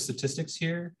look at the statistics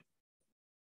here.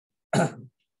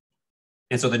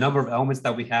 And so the number of elements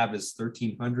that we have is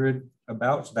 1,300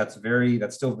 about. So that's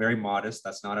still very modest.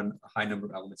 That's not a high number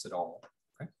of elements at all.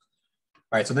 Okay.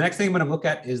 All right, so the next thing I'm going to look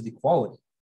at is the quality.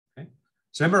 Okay.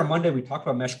 So remember on Monday, we talked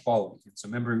about mesh quality. And so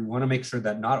remember, we want to make sure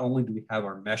that not only do we have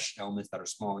our mesh elements that are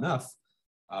small enough,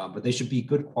 but they should be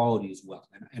good quality as well.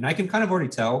 And I can kind of already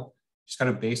tell, just kind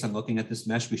of based on looking at this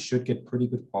mesh, we should get pretty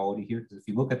good quality here. Because if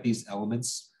you look at these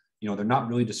elements, you know, they're not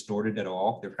really distorted at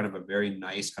all. They're kind of a very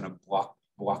nice kind of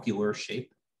blockular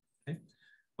shape. Okay.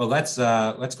 But let's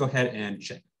go ahead and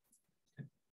check.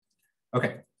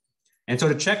 Okay. And so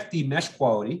to check the mesh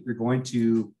quality, you're going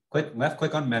to left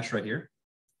click on mesh right here.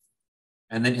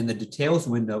 And then in the details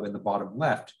window in the bottom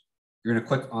left, you're going to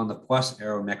click on the plus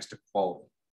arrow next to quality.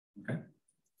 Okay.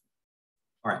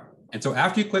 All right. And so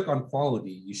after you click on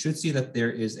quality, you should see that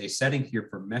there is a setting here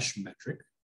for mesh metric.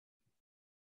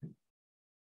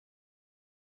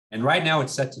 And right now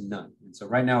it's set to none. And so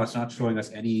right now it's not showing us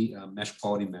any mesh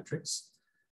quality metrics.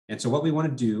 And so what we want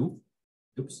to do,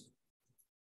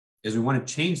 is we want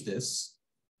to change this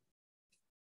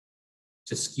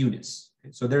to skewness.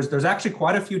 Okay, so there's actually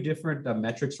quite a few different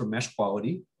metrics for mesh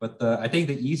quality, but I think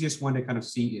the easiest one to kind of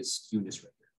see is skewness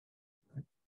right here.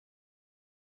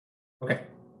 Okay.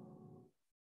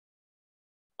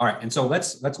 All right, and so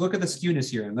let's look at the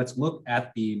skewness here, and let's look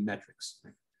at the metrics.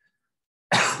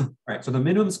 All right, so the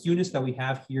minimum skewness that we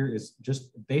have here is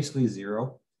just basically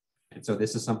 0. And so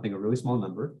this is a really small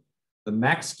number. The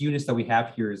max skewness that we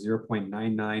have here is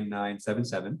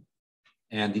 0.99977.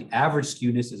 And the average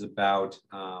skewness is about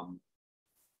 0.5.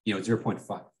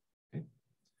 Okay?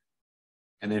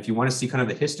 And then if you want to see kind of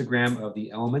the histogram of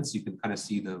the elements, you can kind of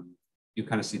see them. You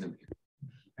kind of see them here.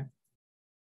 Okay?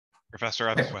 Professor,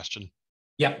 I have a question.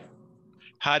 Yeah.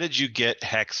 How did you get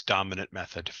hex dominant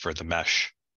method for the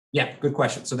mesh? Yeah, good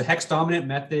question. So the hex dominant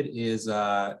method is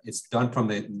it's done from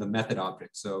the method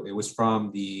object. So it was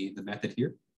from the method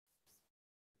here.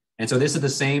 And so this is the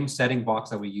same setting box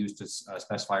that we use to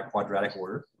specify a quadratic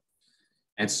order.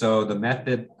 And so the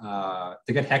method to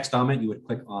get hex dominant, you would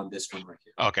click on this one right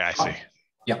here. Okay, I see.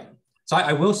 Yeah. So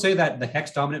I will say that the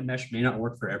hex dominant mesh may not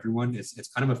work for everyone. It's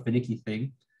kind of a finicky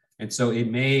thing. And so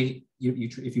it may,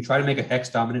 if you try to make a hex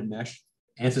dominant mesh,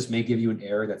 ANSYS may give you an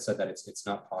error that said that it's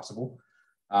not possible.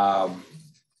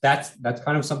 That's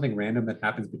kind of something random that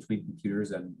happens between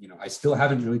computers, and I still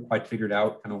haven't really quite figured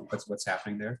out kind of what's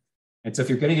happening there. And so if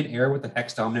you're getting an error with the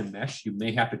hex dominant mesh, you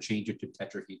may have to change it to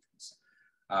tetrahedrons,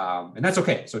 and that's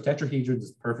okay. So tetrahedrons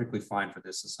is perfectly fine for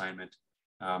this assignment,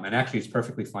 and actually it's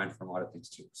perfectly fine for a lot of things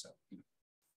too. So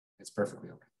it's perfectly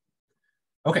okay.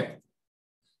 Okay.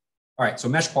 All right. So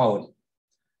mesh quality.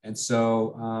 And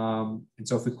so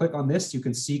if we click on this, you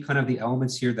can see kind of the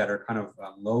elements here that are kind of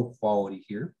low quality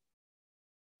here,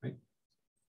 right?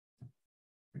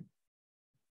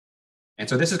 And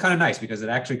so this is kind of nice because it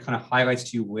actually kind of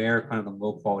highlights to you where kind of the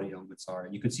low quality elements are.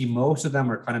 And you can see most of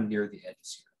them are kind of near the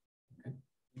edges here. Okay.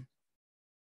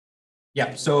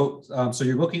 Yeah, so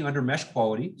you're looking under mesh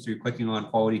quality. So you're clicking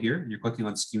on quality here, and you're clicking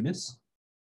on skewness.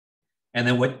 And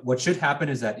then what should happen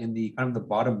is that in the kind of the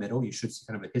bottom middle, you should see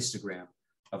kind of a histogram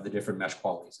of the different mesh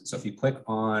qualities. And so if you click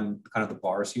on kind of the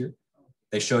bars here,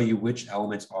 they show you which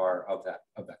elements are of that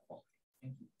quality.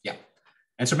 Yeah.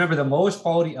 And so remember, the lowest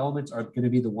quality elements are going to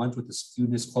be the ones with the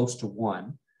skewness close to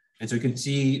 1. And so you can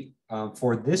see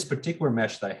for this particular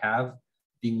mesh that I have,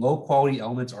 the low quality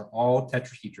elements are all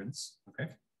tetrahedrons. Okay.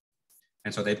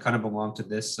 And so they kind of belong to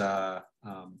this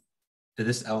element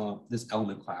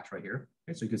class right here.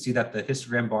 Okay. So you can see that the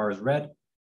histogram bar is red,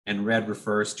 and red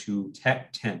refers to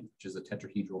tet 10, which is a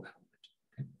tetrahedral element.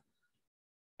 Okay.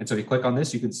 And so if you click on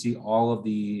this, you can see all of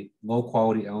the low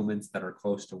quality elements that are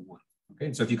close to 1. Okay.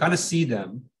 And so if you kind of see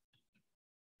them,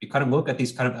 you kind of look at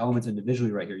these kind of elements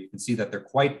individually right here, you can see that they're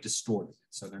quite distorted.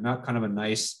 So they're not kind of a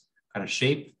nice kind of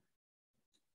shape.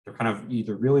 They're kind of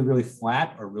either really, really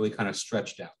flat or really kind of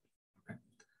stretched out. Okay.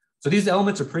 So these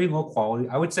elements are pretty low quality.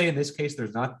 I would say in this case,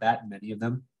 there's not that many of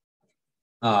them.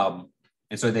 And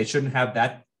so they shouldn't have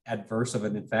that adverse of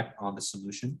an effect on the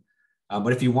solution.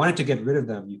 But if you wanted to get rid of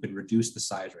them, you could reduce the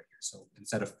size right here. So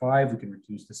instead of 5, we can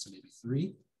reduce this to maybe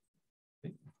 3.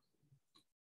 Okay.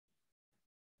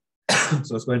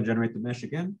 So let's go ahead and generate the mesh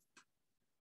again.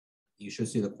 You should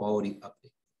see the quality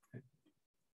update.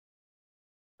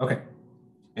 Okay.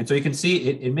 And so you can see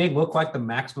it may look like the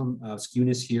maximum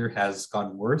skewness here has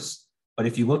gotten worse, But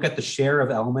if you look at the share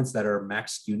of elements that are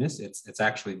max skewness, it's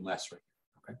actually less right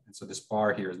here, okay? And so this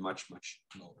bar here is much, much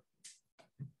lower.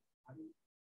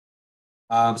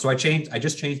 So I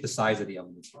just changed the size of the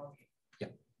elements. Yeah.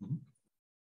 Mm-hmm.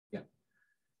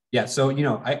 Yeah, so, you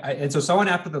know, and so someone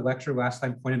after the lecture last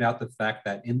time pointed out the fact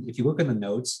that if you look in the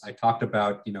notes, I talked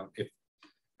about, you know, if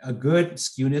a good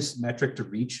skewness metric to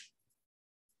reach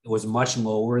was much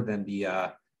lower than the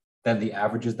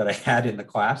averages that I had in the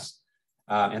class.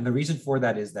 And the reason for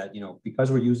that is that, you know,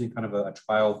 because we're using kind of a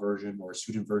trial version or a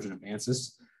student version of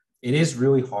ANSYS, it is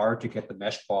really hard to get the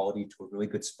mesh quality to a really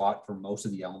good spot for most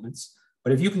of the elements.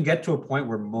 But if you can get to a point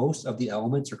where most of the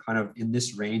elements are kind of in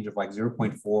this range of like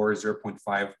 0.4,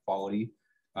 0.5 quality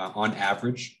on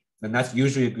average, then that's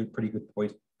usually a pretty good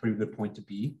point to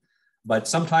be. But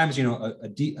sometimes, you know,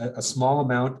 a small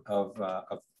amount of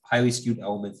highly skewed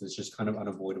elements is just kind of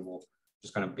unavoidable,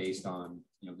 just kind of based on,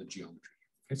 you know, the geometry.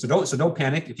 Okay, so don't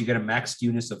panic if you get a max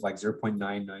skewness of like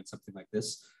 0.99, something like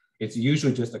this. It's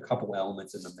usually just a couple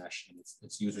elements in the mesh, and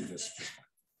it's usually just fine.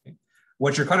 Okay?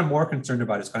 What you're kind of more concerned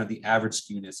about is kind of the average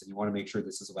skewness, and you want to make sure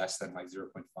this is less than like 0.5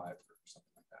 or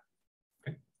something like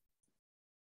that.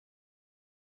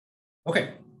 Okay.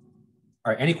 Okay.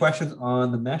 All right. Any questions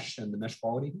on the mesh and the mesh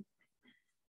quality?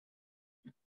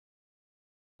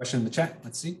 Question in the chat.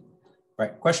 Let's see. All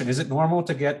right. Question: is it normal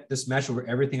to get this mesh over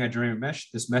everything I dream of mesh?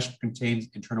 This mesh contains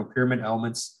internal pyramid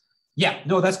elements. Yeah.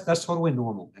 No, that's totally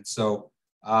normal. And so,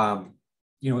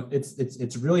 you know,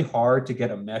 it's really hard to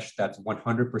get a mesh that's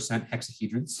 100%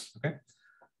 hexahedrons. Okay.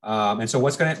 And so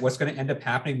what's gonna end up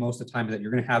happening most of the time is that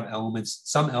you're gonna have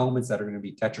some elements that are gonna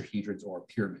be tetrahedrons or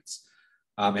pyramids.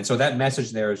 And so that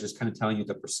message there is just kind of telling you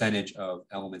the percentage of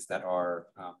elements that are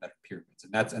pyramids,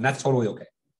 and that's totally okay.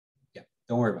 Yeah,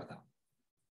 don't worry about that.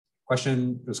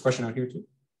 Question? There's a question out here too.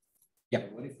 Yeah.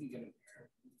 What if you get an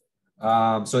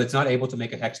error? So it's not able to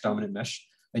make a hex dominant mesh,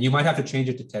 and you might have to change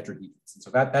it to tetrahedrons. And so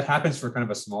that happens for kind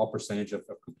of a small percentage of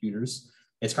computers.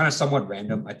 It's kind of somewhat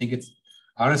random. I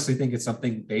honestly think it's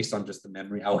something based on just the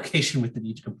memory allocation within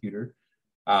each computer.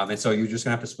 And so you're just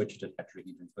gonna have to switch it to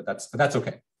tetrahedrons, but that's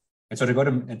okay. And so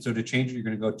to change it, you're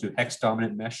going to go to hex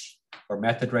dominant mesh or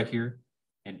method right here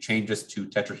and change this to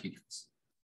tetrahedrons.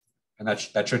 And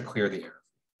that should clear the error.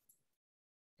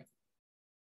 Okay.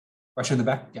 Question in the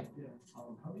back? Yeah.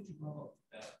 How did you develop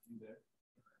that view there?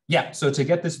 Yeah, so to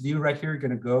get this view right here, you're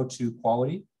going to go to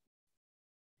quality.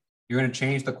 You're going to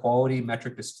change the quality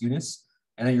metric to skewness,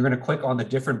 and then you're going to click on the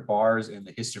different bars in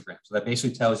the histogram. So that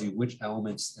basically tells you which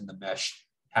elements in the mesh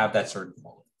have that certain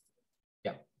quality.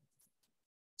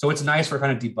 So it's nice for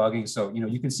kind of debugging. So, you know,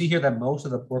 you can see here that most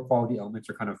of the poor quality elements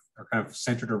are kind of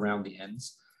centered around the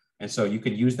ends. And so you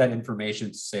can use that information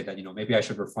to say that, you know, maybe I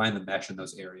should refine the mesh in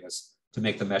those areas to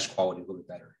make the mesh quality a little bit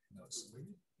better in those.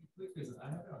 I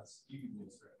have a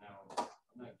skewness right now. I'm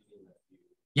not getting that view.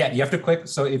 Yeah, you have to click.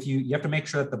 So if you have to make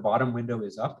sure that the bottom window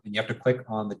is up, and you have to click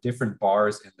on the different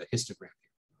bars in the histogram.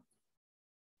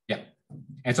 Yeah.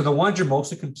 And so the ones you're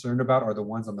mostly concerned about are the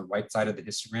ones on the right side of the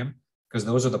histogram, because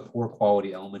those are the poor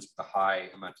quality elements with the high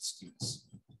amount of skewness.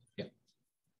 Yeah.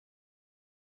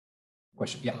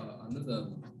 Question? Yeah. Under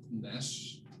the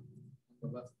mesh, the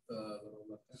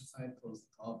left-hand side towards the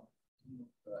top,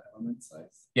 the element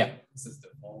size. Yeah. This is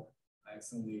default. I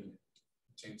accidentally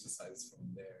changed the size from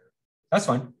there. That's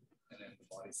fine. And then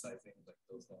the body sizing, like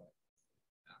those don't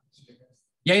match.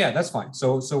 Yeah, that's fine.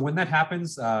 So when that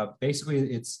happens, basically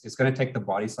it's going to take the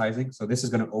body sizing. So this is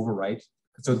going to overwrite.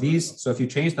 So if you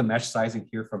change the mesh sizing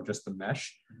here from just the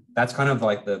mesh, that's kind of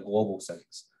like the global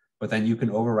settings, but then you can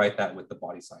overwrite that with the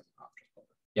body sizing option.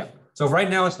 Yeah. So right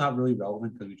now it's not really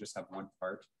relevant because we just have one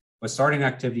part, but starting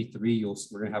activity 3,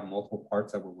 we're going to have multiple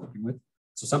parts that we're working with.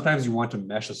 So sometimes you want to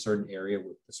mesh a certain area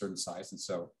with a certain size. And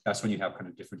so that's when you have kind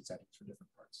of different settings for different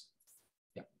parts.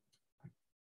 Yeah.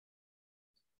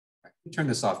 Right. Let me turn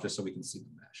this off just so we can see the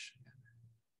mesh.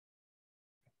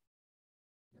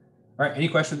 All right, any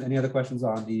questions? Any other questions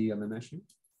on the mesh here?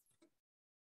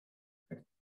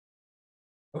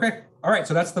 Okay. All right,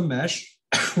 so that's the mesh.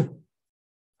 You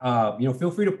know, feel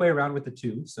free to play around with the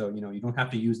two. So, you know, you don't have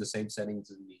to use the same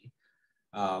settings as me,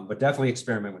 but definitely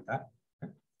experiment with that.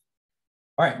 Okay.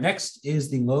 All right, next is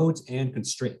the loads and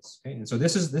constraints. Okay, and so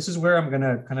this is where I'm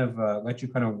gonna kind of let you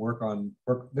kind of work.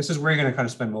 This is where you're gonna kind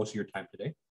of spend most of your time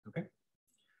today. Okay.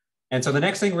 And so the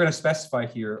next thing we're going to specify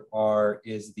here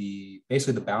is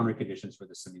basically the boundary conditions for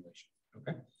the simulation.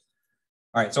 Okay.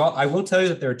 All right. So I will tell you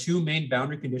that there are 2 main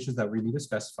boundary conditions that we need to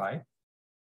specify.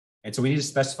 And so we need to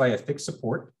specify a fixed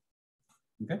support.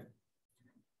 Okay.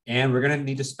 And we're going to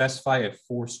need to specify a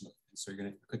force load. So you're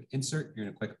going to click insert. You're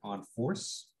going to click on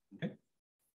force. Okay.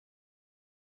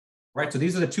 right? So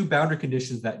these are the two boundary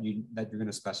conditions that you're going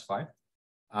to specify.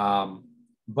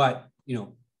 But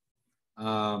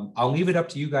I'll leave it up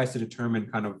to you guys to determine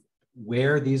kind of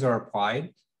where these are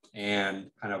applied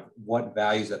and kind of what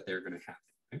values that they're going to have.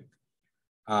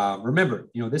 Okay? Remember,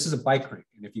 this is a bike crank,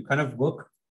 and if you kind of look,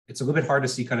 it's a little bit hard to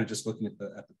see kind of just looking at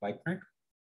the bike crank.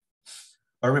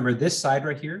 But remember, this side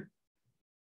right here,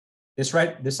 this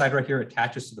side right here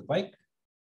attaches to the bike.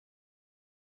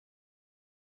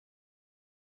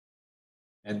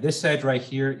 And this side right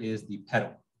here is the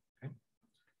pedal. Okay?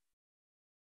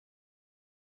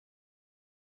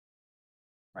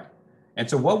 Right. And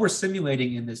so what we're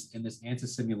simulating in this ANSYS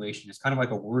simulation is kind of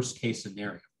like a worst case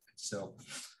scenario. So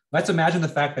let's imagine the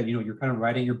fact that you're kind of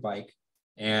riding your bike,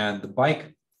 and the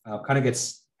bike kind of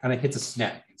hits a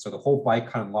snag. And so the whole bike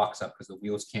kind of locks up because the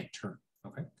wheels can't turn.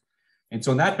 Okay. And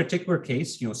so in that particular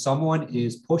case, someone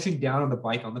is pushing down on the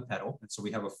bike on the pedal. And so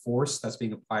we have a force that's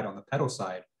being applied on the pedal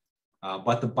side,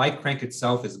 but the bike crank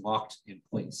itself is locked in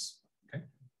place. Okay.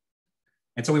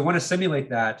 And so we want to simulate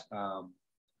that,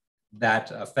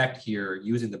 that effect here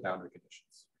using the boundary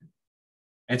conditions.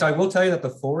 And so I will tell you that the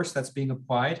force that's being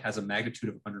applied has a magnitude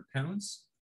of 100 pounds.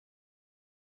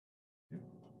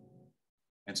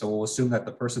 And so we'll assume that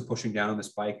the person pushing down on this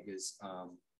bike is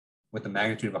with a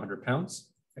magnitude of 100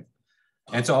 pounds. Okay.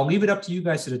 And so I'll leave it up to you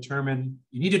guys to determine,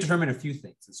 you need to determine a few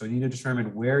things. And so you need to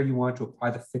determine where you want to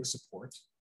apply the fixed support.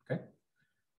 Okay.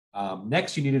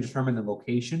 Next, you need to determine the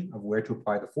location of where to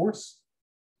apply the force.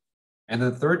 And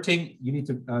the third thing you need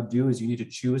to do is you need to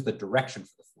choose the direction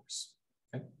for the force.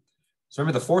 Okay. So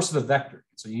remember, the force is a vector.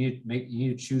 So you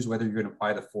need to choose whether you're going to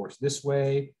apply the force this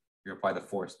way, you're going to apply the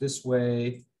force this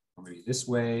way, or maybe this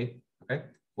way. Okay.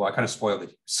 Well, I kind of spoiled it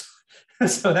here.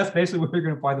 So that's basically where you're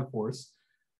going to apply the force.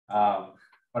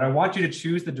 But I want you to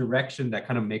choose the direction that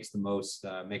kind of makes the most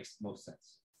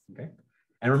sense. Okay.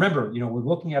 And remember, we're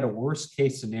looking at a worst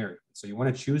case scenario. So you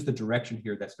want to choose the direction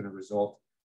here that's going to result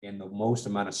in the most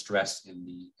amount of stress in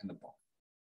the ball.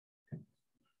 Okay.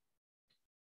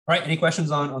 All right. Any questions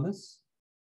on this?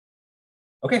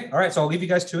 Okay. All right. So I'll leave you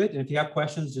guys to it. And if you have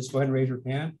questions, just go ahead and raise your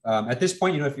hand. At this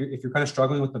point, if you're kind of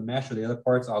struggling with the mesh or the other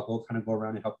parts, I'll go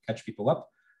around and help catch people up.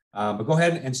 But go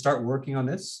ahead and start working on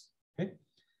this. Okay.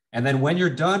 And then when you're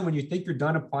done, when you think you're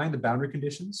done applying the boundary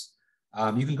conditions,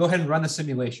 you can go ahead and run the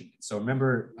simulation. So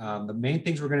remember, the main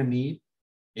things we're going to need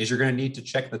is you're going to need to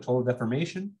check the total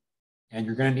deformation, and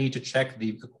you're going to need to check the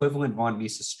equivalent von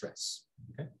Mises stress.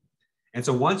 Okay. And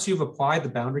so once you've applied the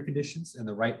boundary conditions in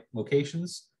the right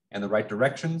locations and the right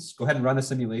directions, go ahead and run the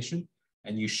simulation,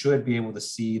 and you should be able to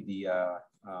see the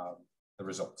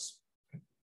results. Okay.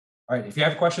 All right. If you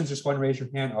have questions, just go ahead and raise your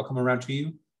hand. I'll come around to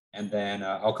you, and then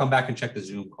I'll come back and check the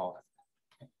Zoom call.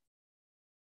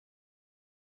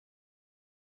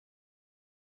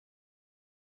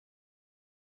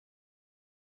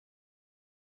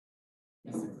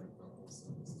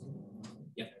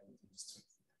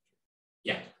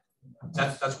 Yeah,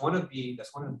 that's one of the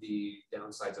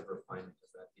downsides of refinement, is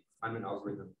that the refinement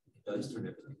algorithm does turn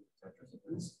everything into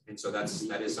tetras, and so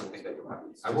that is something that you'll have.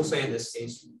 I will say in this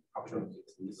case, you probably don't need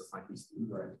to use refinement,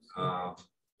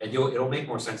 and it'll make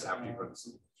more sense after you run the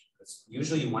simulation. Because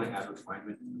usually you want to add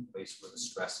refinement in a place where the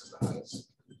stress is the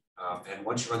highest, and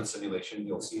once you run the simulation,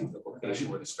 you'll see the location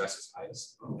where the stress is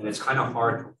highest, and it's kind of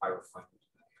hard to apply refinement.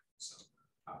 So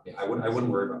yeah, I wouldn't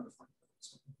worry about refinement.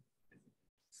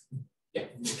 Yeah.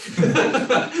 In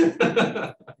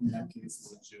that case,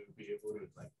 would you be able to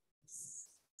like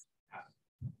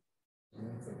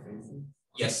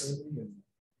yes.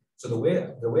 So the way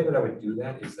that I would do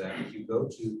that is that if you go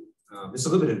to this is a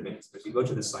little bit advanced, but if you go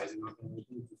to the sizing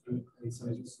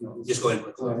just go ahead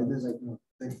and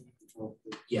click.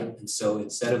 Yeah, and so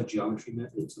instead of geometry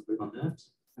method, so click on that.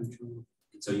 And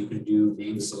so you can do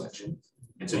name selection.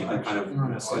 And so you can kind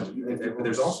of select.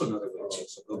 There's also another way too.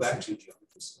 So go back to geometry.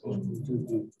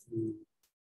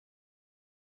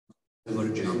 Go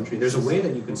to geometry. There's a way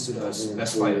that you can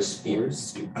specify a sphere.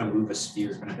 So you kind of move a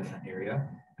sphere kind of in that area,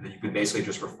 and then you can basically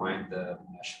just refine the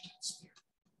mesh of that sphere.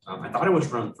 I thought it was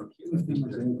run from here.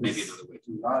 Maybe another way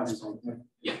too.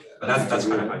 Yeah, but that's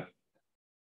kind of how you.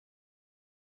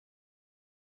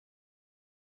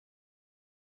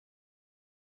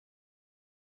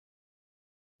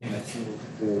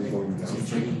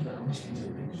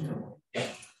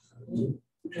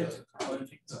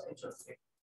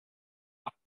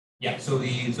 Yeah, so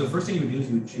the first thing you would do is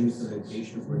you would choose the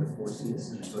location of where the force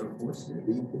is, and go to force here.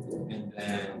 And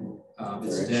then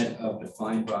instead of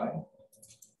defined by,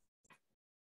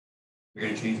 you're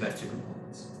going to change that to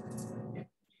components. Yeah.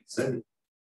 So,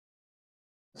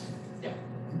 yeah.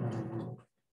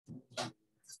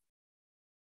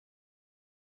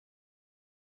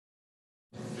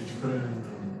 put it in.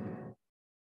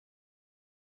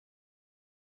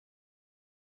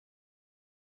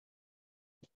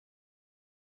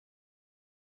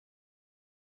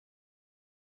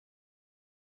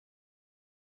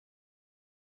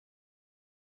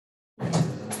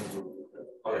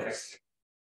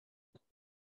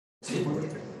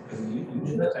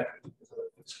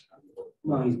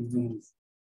 No, he's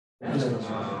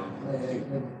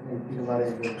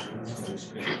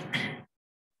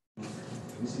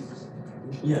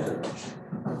yeah.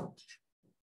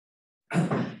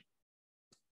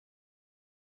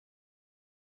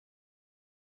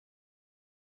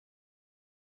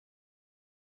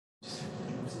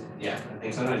 Yeah, I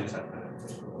think sometimes I just have to.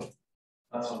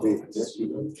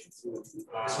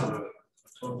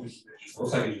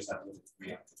 Looks like you just have to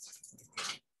react.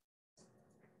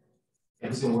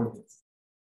 It's the word.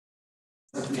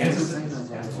 Kansas.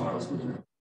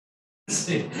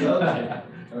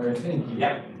 All right, thank you.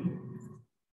 Yeah.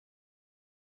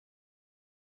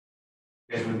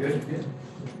 You guys doing good? Good.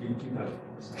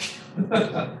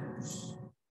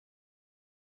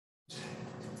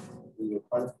 The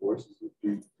applied forces with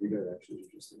three directions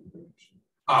are just in direction.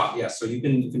 Yeah, so you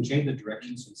can change the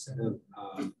direction. So instead of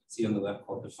see on the left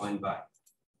called defined by.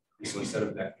 So instead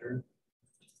of vector,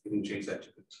 you can change that to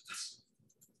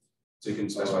so you can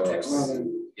specify text.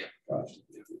 Yeah. Gotcha.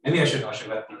 Maybe I should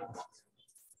let people know.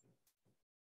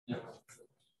 Yeah.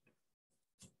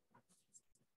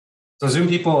 So Zoom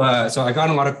people, so I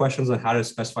got a lot of questions on how to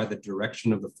specify the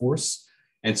direction of the force.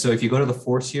 And so if you go to the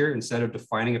force here, instead of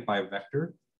defining it by a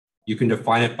vector, you can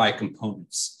define it by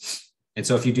components. And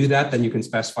so if you do that, then you can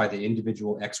specify the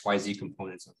individual XYZ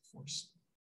components of the force.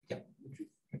 Yeah.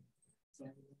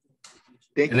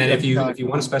 And then if you want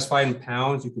to specify in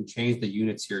pounds, you can change the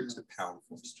units here to pound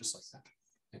force, just like that.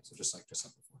 Okay, so just like before.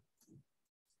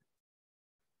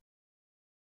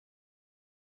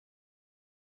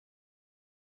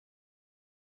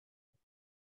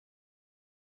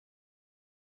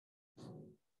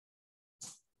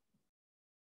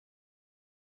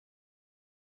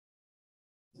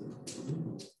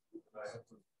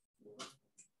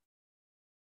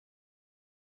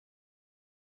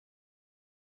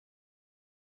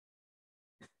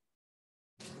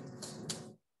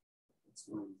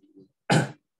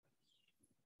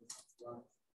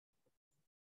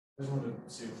 I just wanted to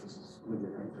see if this is.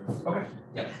 Okay.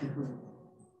 Yeah.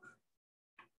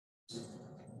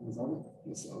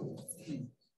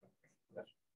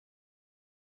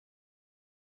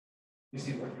 You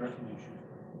see what direction you shoot?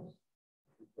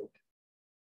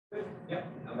 Good. Yeah.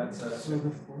 Now that's so the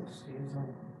force stays on.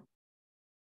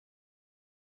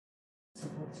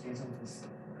 Support stays on this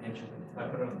edge of the. I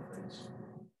put it on the phrase.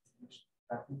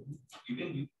 You can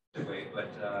use it either way, but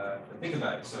think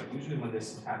about it. So usually when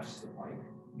this attaches to the bike,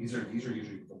 these are usually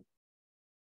built.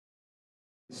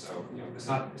 So it's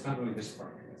not really this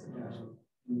part.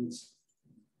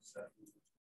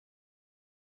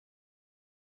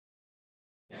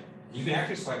 Yeah, you can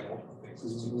actually select multiple things. So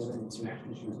you can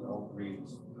actually choose all three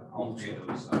of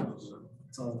those.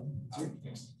 So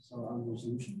on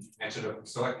resolution. And to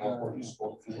select multiple, you just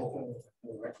hold control.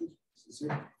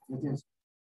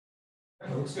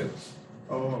 That looks good.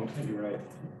 Oh, you're right.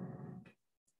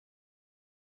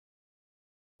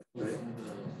 Right.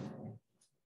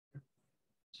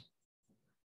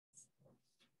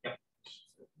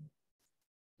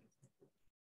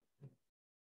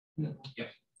 Yep. Yep.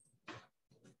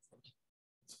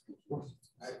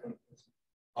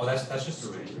 Oh, that's just a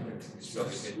range. So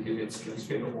it's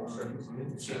getting a whole surface.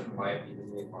 It's just apply it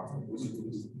evenly across.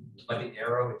 But the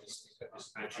arrow, it just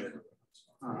kind of should.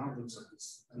 I don't think so.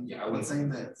 Yeah, I wouldn't saying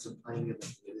that it's applying it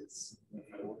is.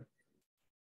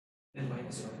 And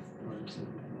minus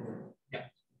yeah.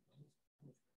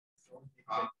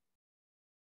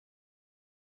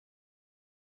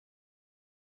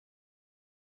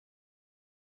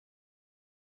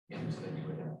 Yeah, so then you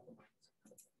would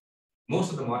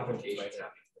most of the modifications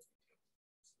happen.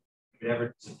 If it ever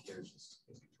disappears, just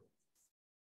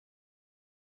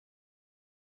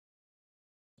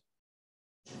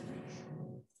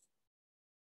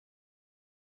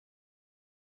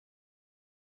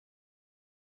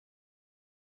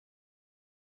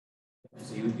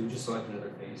so you just select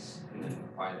another face and then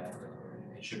apply that.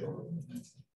 It should go.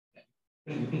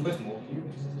 You can click more.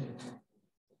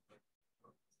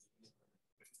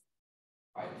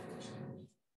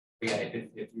 Yeah,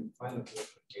 if you find the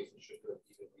case, it should go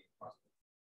evenly across.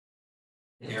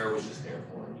 The arrow was just there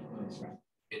for it.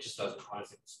 It just doesn't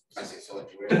honestly. I say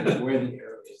select where the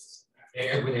arrow is.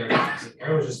 The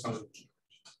arrow just comes with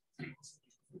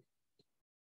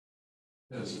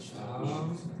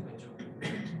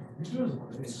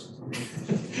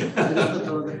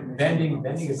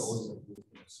bending is always.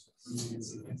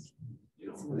 You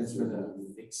know, that's for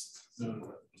the fixed.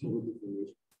 No.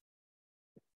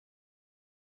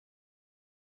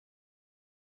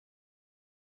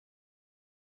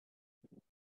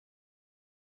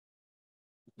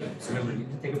 Yeah, so remember, you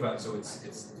can think about it, so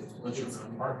it's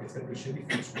park, it should be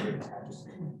fixed where it attaches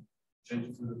to.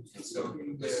 And so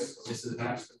this is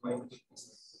attached to the pipe.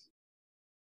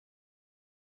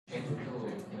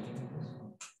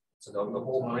 So the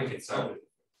whole break itself.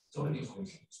 So many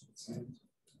functions.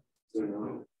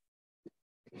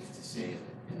 To say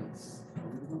that it's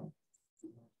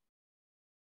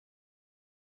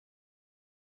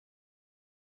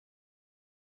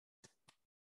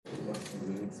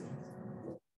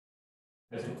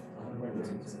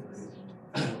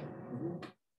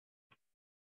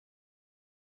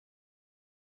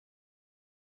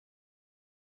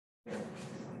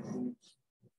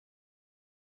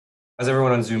how's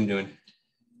everyone on Zoom doing?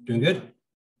 Doing good?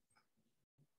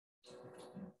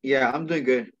 Yeah, I'm doing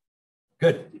good.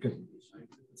 Good.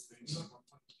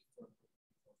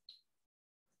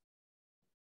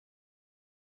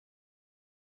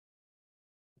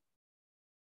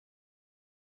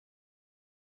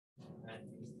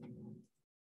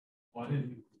 Why didn't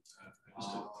you?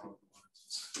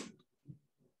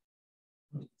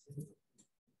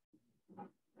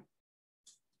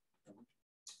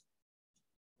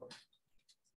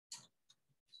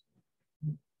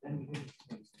 I just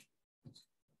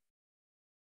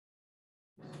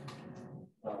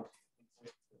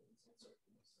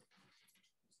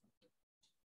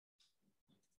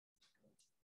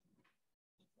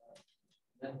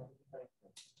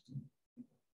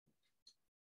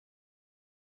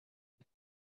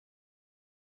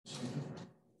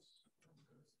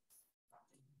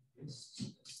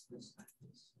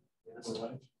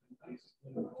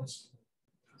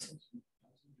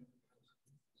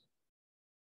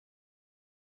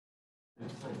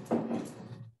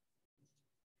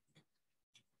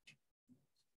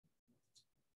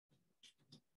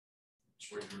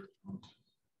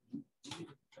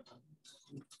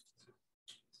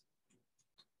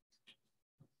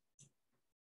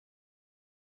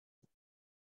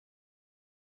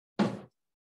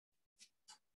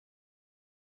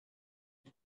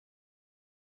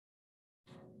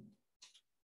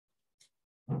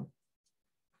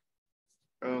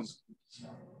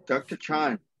Dr.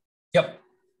 Chan. Yep.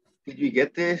 Did you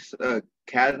get this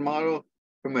CAD model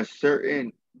from a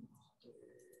certain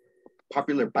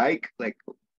popular bike? Like,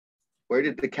 where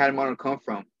did the CAD model come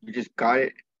from? You just got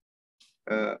it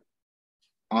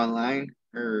online,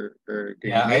 or did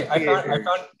Yeah, you make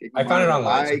I found it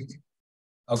online. So,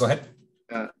 oh, go ahead.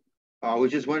 I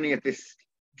was just wondering if this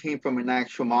came from an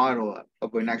actual model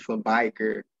of an actual bike,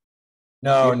 or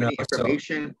no. any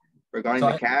information regarding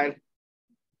the CAD.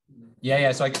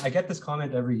 Yeah. So I get this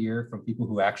comment every year from people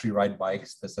who actually ride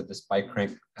bikes that said this bike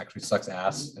crank actually sucks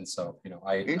ass, and so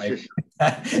I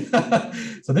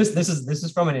so this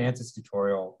is from an ANSYS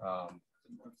tutorial.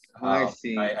 I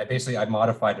see. I basically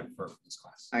modified it for this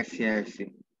class. I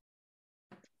see.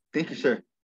 Thank you, sir.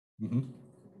 Mm-hmm.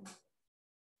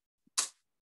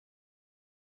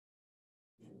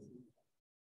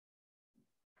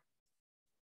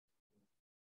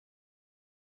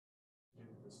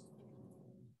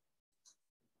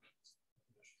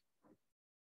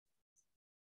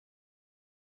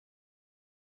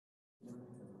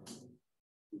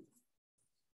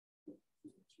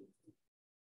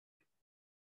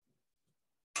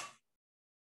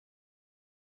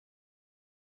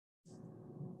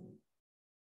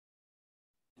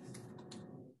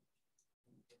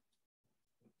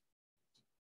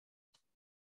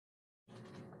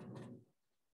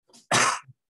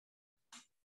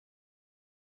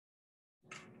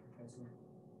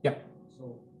 Yeah.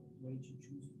 So when did you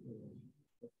choose the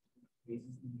basis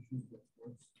did you choose the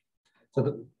force?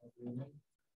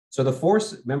 So the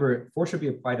force, remember, force should be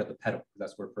applied at the pedal.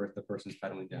 That's where the person's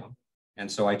pedaling down.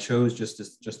 And so I chose just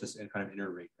this kind of inner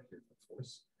rate right here for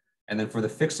force. And then for the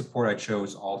fixed support, I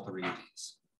chose all three of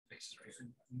these bases right here.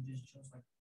 You just chose like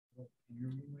what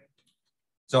your rate?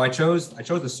 So I chose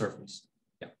the surface.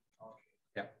 Yeah.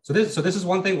 Yeah. So this is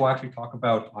one thing we'll actually talk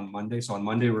about on Monday. So on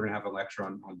Monday, we're gonna have a lecture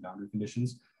on boundary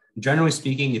conditions. Generally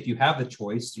speaking, if you have the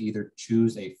choice to either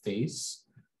choose a face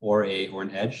or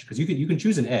an edge, because you can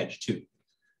choose an edge too.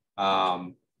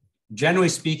 Generally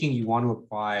speaking, you want to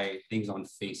apply things on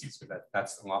faces, so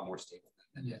that's a lot more stable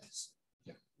than edges.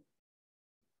 Yeah.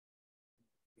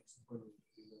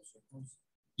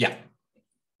 Yeah.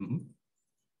 Mm-hmm.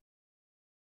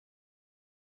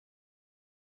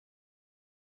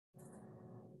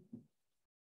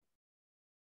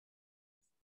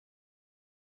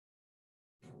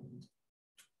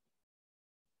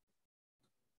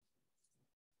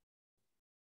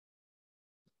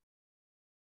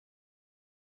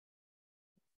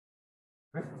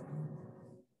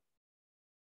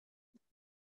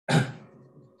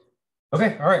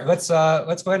 Okay, all right. Let's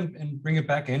go ahead and bring it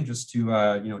back in just to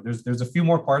you know, there's a few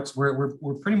more parts.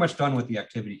 We're pretty much done with the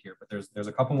activity here, but there's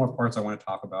a couple more parts I want to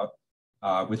talk about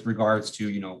with regards to,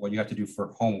 you know, what you have to do for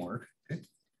homework. Okay.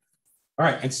 All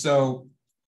right, and so,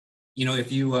 you know,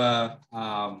 if you you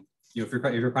know, if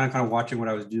you're kind of watching what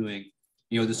I was doing,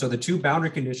 you know, so the two boundary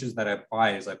conditions that I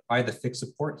apply is I apply the fixed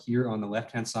support here on the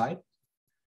left-hand side.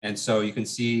 And so you can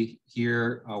see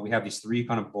here, we have these three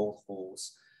kind of bolt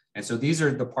holes. And so these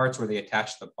are the parts where they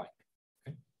attach the bike.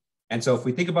 Okay? And so if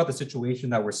we think about the situation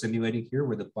that we're simulating here,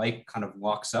 where the bike kind of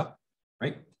locks up,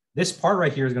 right? This part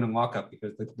right here is going to lock up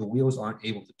because the wheels aren't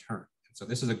able to turn. And so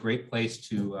this is a great place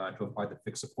to apply the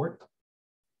fixed support.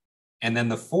 And then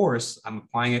the force, I'm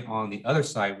applying it on the other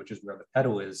side, which is where the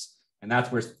pedal is. And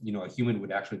that's where, you know, a human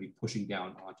would actually be pushing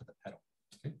down onto the pedal.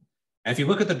 Okay? And if you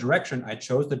look at the direction, I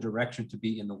chose the direction to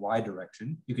be in the Y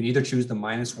direction. You can either choose the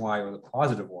minus Y or the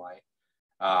positive Y,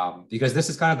 because this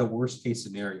is kind of the worst case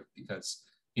scenario, because,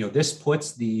 you know, this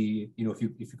puts the, you know, if you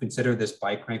consider this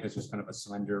bike crank as just kind of a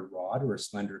slender rod or a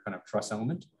slender kind of truss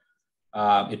element,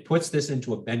 it puts this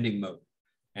into a bending mode.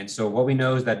 And so what we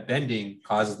know is that bending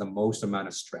causes the most amount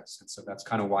of stress. And so that's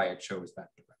kind of why I chose that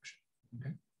direction.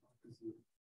 Okay.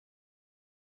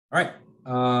 All right.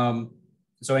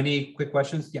 So any quick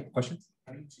questions? Yeah, questions?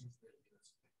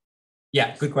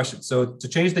 Yeah, good question. So to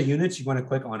change the units, you want to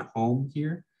click on home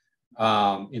here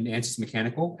in the ANSYS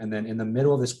mechanical. And then in the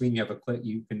middle of the screen, you have a click,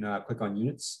 you can click on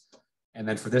units. And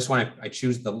then for this one, I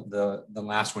choose the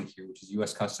last one here, which is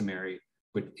US customary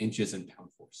with inches and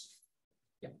pound force.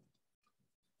 Yeah.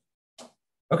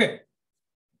 Okay.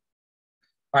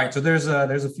 All right, so there's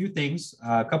a few things,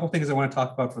 a couple things I want to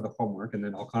talk about for the homework, and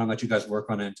then I'll kind of let you guys work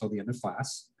on it until the end of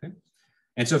class. Okay.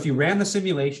 And so if you ran the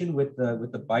simulation with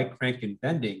the bike crank and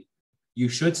bending, you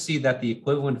should see that the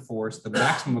equivalent force, the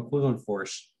maximum equivalent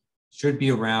force, should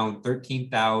be around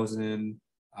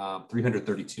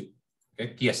 13,332,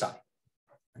 okay, PSI.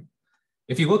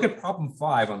 If you look at problem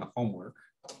 5 on the homework,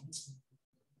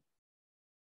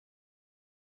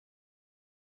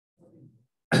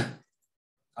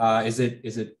 is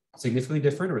it significantly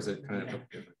different, or is it kind of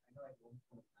different?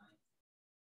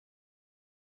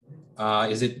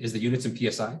 Is the units in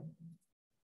PSI?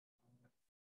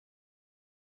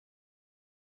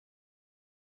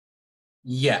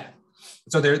 Yeah.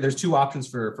 So there's two options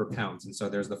for pounds. And so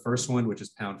there's the first one, which is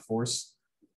pound force.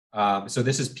 So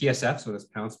this is PSF, so that's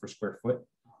pounds per square foot.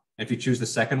 And if you choose the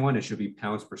second one, it should be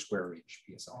pounds per square inch,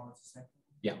 PSI.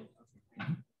 Yeah.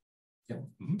 Mm-hmm. Yeah.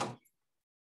 Mm-hmm.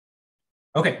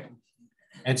 Okay.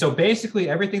 And so basically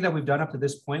everything that we've done up to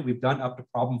this point, we've done up to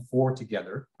problem 4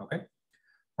 together. Okay.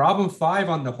 Problem 5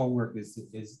 on the homework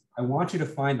is I want you to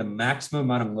find the maximum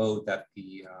amount of load that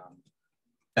the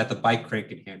bike crank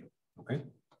can handle. Okay.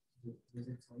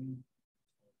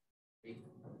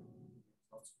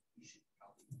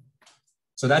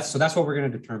 So that's what we're going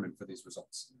to determine for these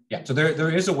results. Yeah. So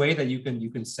there is a way that you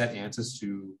can set ANSYS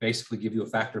to basically give you a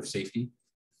factor of safety.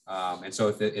 And so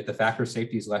if the factor of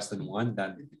safety is less than 1,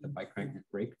 then the bike crank can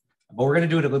break. But we're going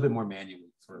to do it a little bit more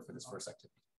manually for this first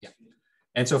activity. Yeah.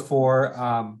 And so for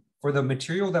the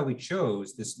material that we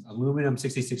chose, this aluminum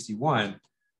 6061,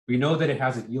 we know that it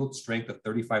has a yield strength of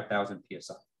 35,000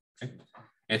 PSI. Okay.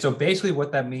 And so basically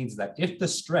what that means is that if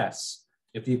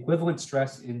the equivalent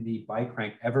stress in the bike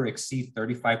crank ever exceeds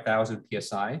 35,000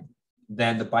 PSI,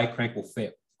 then the bike crank will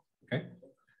fail. Okay.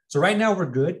 So right now we're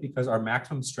good because our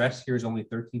maximum stress here is only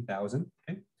 13,000.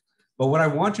 Okay. But what I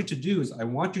want you to do is I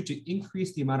want you to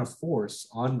increase the amount of force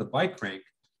on the bike crank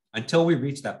until we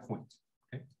reach that point.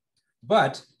 Okay.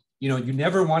 But you know, you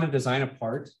never want to design a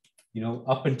part, you know,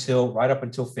 right up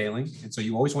until failing. And so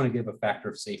you always want to give a factor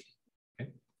of safety.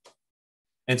 Okay.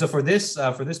 And so for this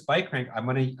bike crank, I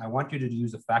want you to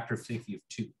use a factor of safety of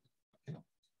 2. Okay.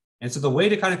 And so the way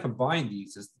to kind of combine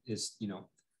these is you know,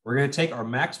 we're going to take our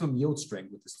maximum yield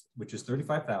strength, which is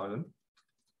 35,000.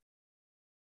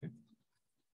 Okay.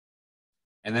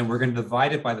 And then we're going to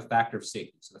divide it by the factor of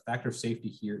safety. So the factor of safety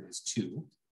here is 2.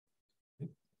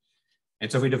 Okay.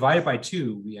 And so if we divide it by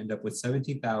 2, we end up with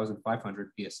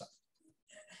 17,500 PSI.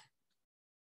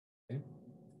 Okay.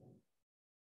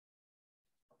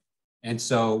 And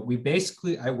so we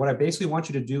basically, what I basically want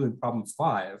you to do in problem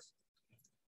 5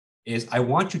 is I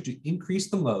want you to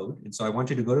increase the load. And so I want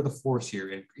you to go to the force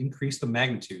here and increase the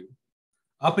magnitude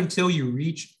up until you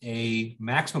reach a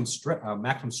maximum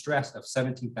stress of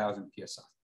 17,000 PSI.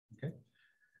 Okay.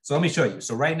 So let me show you.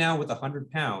 So right now with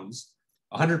 100 pounds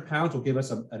will give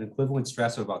us an equivalent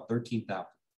stress of about 13,000.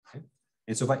 Okay.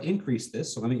 And so if I increase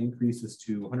this, so let me increase this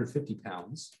to 150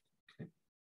 pounds. Okay.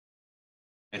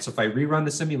 And so if I rerun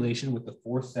the simulation with the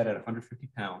force set at 150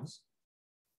 pounds,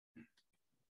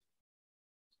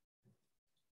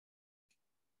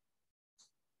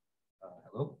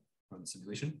 the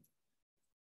simulation.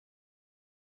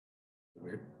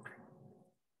 Weird.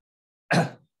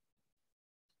 Okay.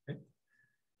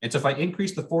 And so if I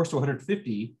increase the force to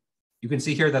 150, you can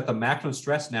see here that the maximum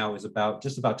stress now is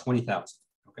just about 20,000.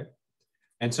 Okay.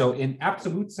 And so in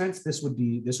absolute sense, this would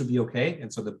be okay.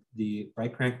 And so the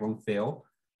bike crank won't fail,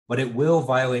 but it will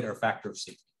violate our factor of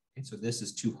safety. Okay. So this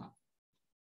is too high.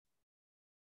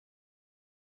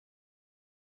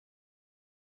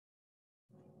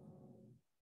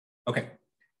 Okay.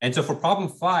 And so for problem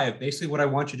 5, basically what I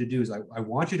want you to do is I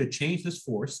want you to change this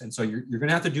force. And so you're going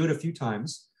to have to do it a few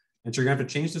times. And so you're going to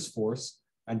have to change this force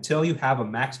until you have a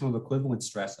maximum equivalent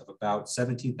stress of about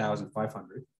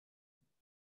 17,500.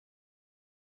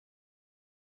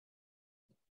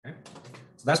 Okay.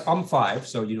 So that's problem 5.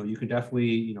 So, you can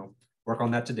definitely, work on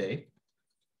that today.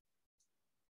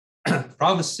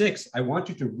 Problem 6, I want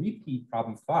you to repeat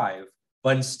problem 5,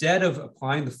 but instead of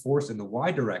applying the force in the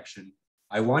Y direction,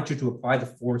 I want you to apply the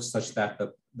force such that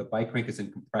the bike crank is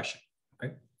in compression,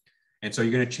 okay? And so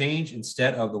you're going to change,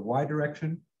 instead of the Y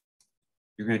direction,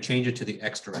 you're going to change it to the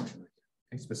X direction,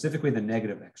 okay? Specifically the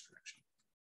negative X direction.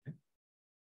 Okay?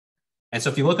 And so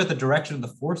if you look at the direction of the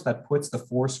force, that puts the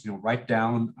force, right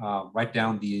down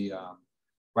the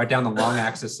long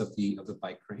axis of the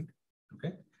bike crank,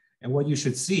 okay? And what you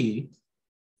should see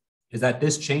is that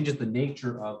this changes the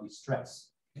nature of the stress.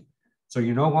 So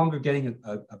you're no longer getting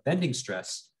a bending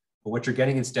stress, but what you're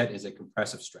getting instead is a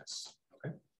compressive stress,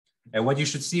 okay? And what you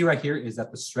should see right here is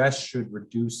that the stress should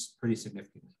reduce pretty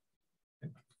significantly.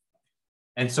 Okay?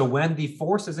 And so when the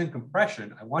force is in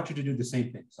compression, I want you to do the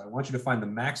same thing. So I want you to find the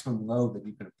maximum load that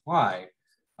you can apply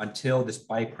until this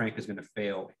bike crank is going to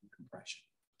fail in compression.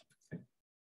 Okay?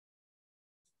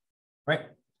 Right.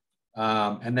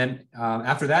 And then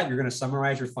after that, you're going to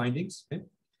summarize your findings. Okay?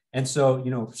 And so,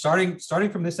 starting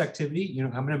from this activity,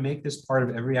 I'm going to make this part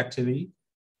of every activity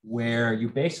where you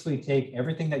basically take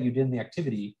everything that you did in the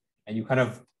activity and you kind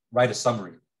of write a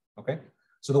summary. Okay.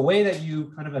 So the way that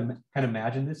you kind of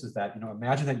imagine this is that,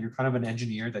 imagine that you're kind of an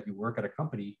engineer, that you work at a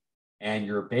company and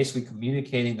you're basically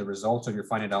communicating the results of your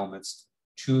finite elements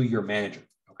to your manager.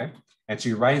 Okay. And so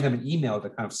you're writing them an email to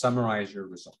kind of summarize your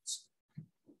results.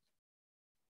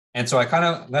 And so I kind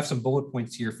of left some bullet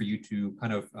points here for you to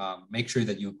kind of make sure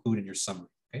that you include in your summary,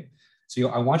 okay? So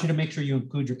I want you to make sure you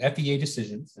include your FEA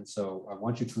decisions. And so I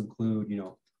want you to include,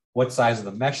 what size of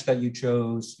the mesh that you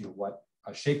chose, what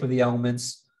shape of the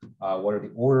elements, what are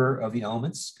the order of the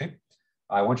elements, okay?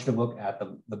 I want you to look at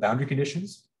the boundary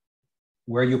conditions,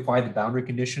 where you apply the boundary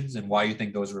conditions and why you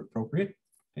think those are appropriate,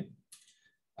 okay?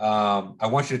 I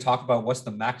want you to talk about what's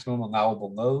the maximum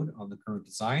allowable load on the current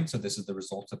design. So this is the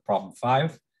results of problem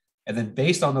 5. And then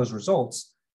based on those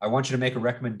results, I want you to make a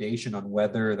recommendation on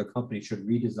whether the company should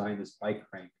redesign this bike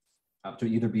crank to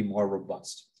either be more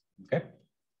robust, okay?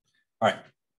 All right.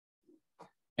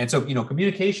 And so,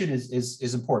 communication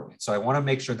is important. So I want to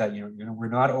make sure that, we're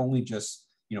not only just,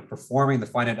 performing the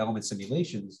finite element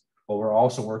simulations, but we're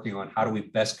also working on how do we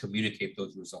best communicate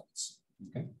those results,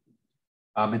 okay?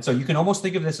 And so you can almost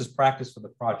think of this as practice for the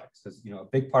projects, because, a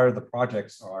big part of the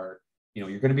projects are,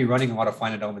 you're going to be running a lot of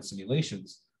finite element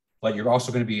simulations, but you're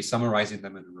also going to be summarizing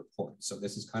them in a report. So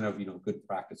this is kind of, good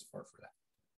practice for that,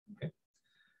 okay?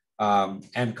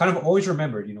 And kind of always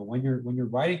remember, when you're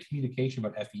writing communication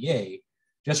about FEA,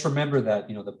 just remember that,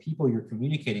 the people you're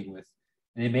communicating with,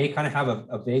 and they may kind of have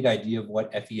a vague idea of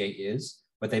what FEA is,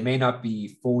 but they may not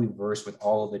be fully versed with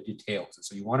all of the details. And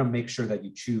so you want to make sure that you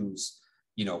choose,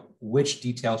 which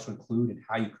details to include and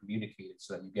how you communicate it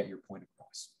so that you get your point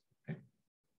across.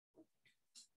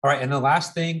 All right, and the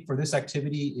last thing for this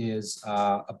activity is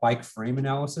a bike frame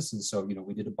analysis. And so,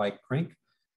 we did a bike crank.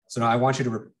 So now I want you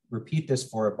to repeat this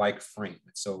for a bike frame.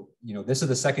 So, this is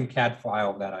the second CAD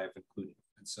file that I've included.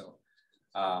 And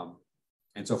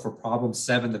so for problem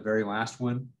 7, the very last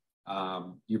one,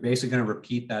 you're basically going to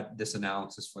repeat this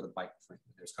analysis for the bike frame.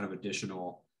 There's kind of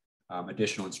additional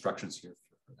instructions here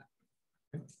for that.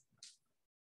 Okay.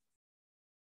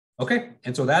 Okay,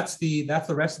 and so that's the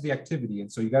rest of the activity.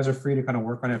 And so you guys are free to kind of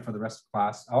work on it for the rest of the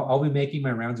class. I'll be making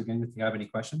my rounds again if you have any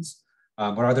questions.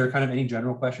 But are there kind of any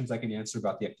general questions I can answer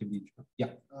about the activity? Yeah.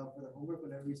 For the homework,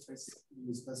 whenever you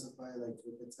specify like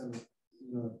if it's gonna,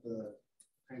 the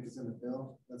crank is gonna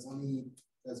fail, that's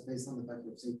based on the factor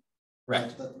of safety.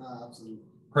 Correct. That's not absolute.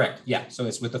 Correct. Yeah. So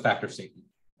it's with the factor of safety.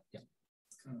 Yeah.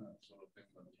 It's kind of sort of big,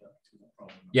 but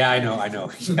yeah, yeah, I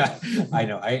know. Yeah, I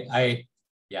know.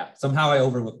 Yeah, somehow I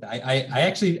overlooked that. I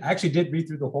actually did read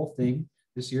through the whole thing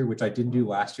this year, which I didn't do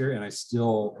last year, and I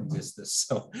still missed this.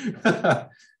 So,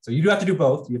 so you do have to do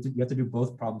both. You have to do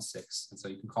both problem 6, and so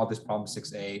you can call this problem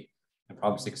 6A and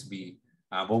problem 6B.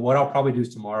 But what I'll probably do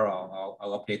is tomorrow,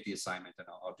 I'll update the assignment and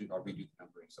I'll redo the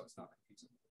numbering so it's not confusing.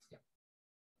 Yeah.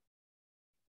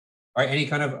 All right, any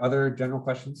kind of other general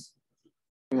questions?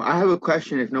 Well, I have a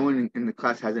question if no one in the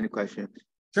class has any questions.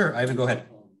 Sure, Ivan, go ahead.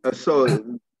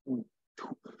 So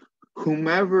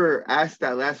whomever asked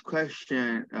that last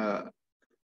question,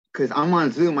 because I'm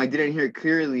on Zoom, I didn't hear it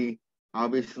clearly,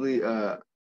 obviously.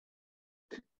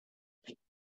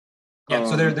 Yeah,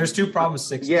 so there's two problems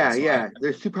 16. Yeah, so yeah,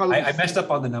 there's two problems. I messed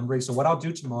up on the numbering. So what I'll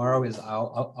do tomorrow is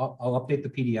I'll update the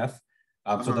PDF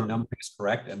so the numbering is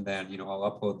correct, and then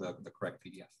I'll upload the correct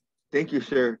PDF. Thank you,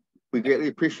 sir. We greatly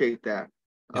appreciate that.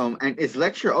 And is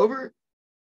lecture over?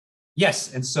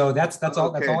 Yes, and so that's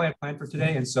all I had planned for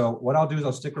today. And so what I'll do is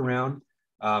I'll stick around.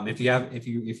 If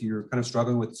you're kind of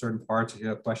struggling with certain parts, if you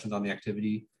have questions on the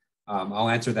activity, I'll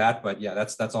answer that. But yeah,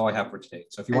 that's all I have for today.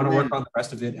 So if you want to work on the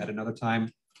rest of it at another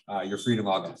time, you're free to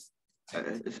log off.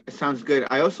 Sounds good.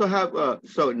 I also have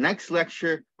so next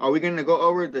lecture, are we going to go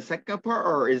over the second part,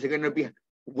 or is it going to be,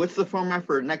 what's the format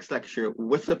for next lecture?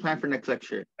 What's the plan for next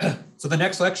lecture? So the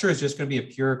next lecture is just going to be a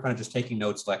pure kind of just taking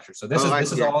notes lecture. So this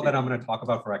is all that I'm going to talk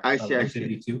about for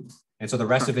activity 2. And so the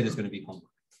rest of it is going to be homework.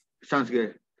 Sounds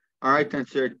good. All right then,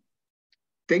 sir.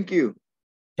 Thank you.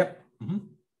 Yep.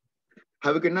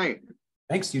 Have a good night.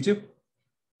 Thanks, you too.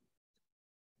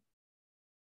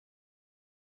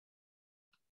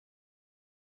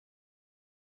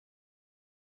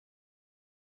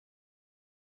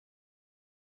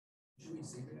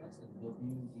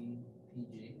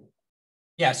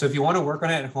 Yeah, so if you want to work on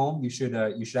it at home, you should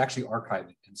actually archive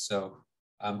it. And so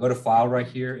go to File right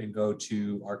here and go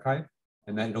to Archive,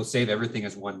 and then it'll save everything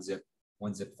as one zip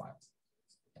file.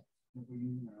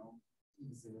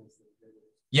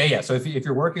 Yeah. So if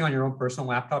you're working on your own personal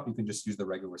laptop, you can just use the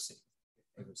regular save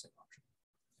option.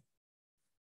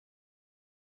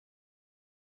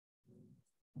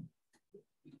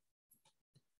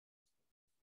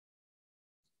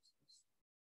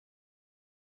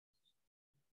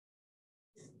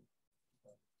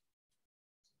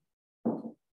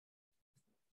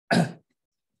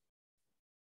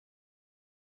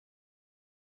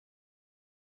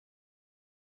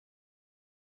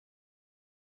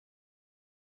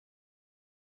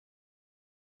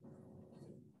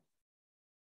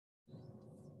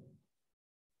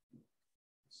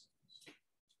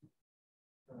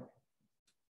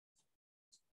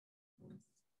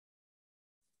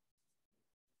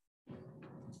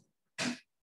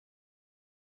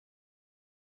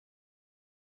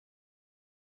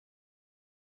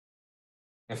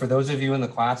 And for those of you in the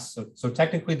class, so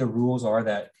technically the rules are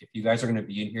that if you guys are going to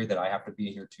be in here, that I have to be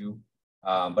in here too.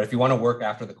 But if you want to work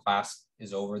after the class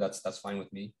is over, that's fine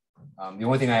with me. The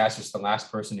only thing I ask is the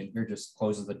last person in here just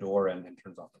closes the door and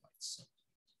turns off the lights.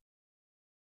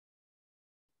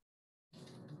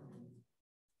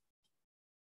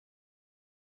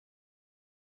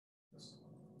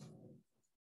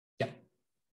 Yeah.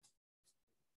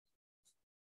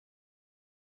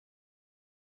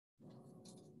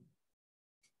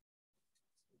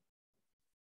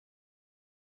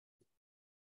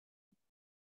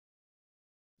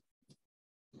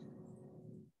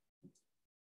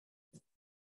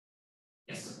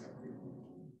 Yes.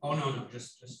 Oh no,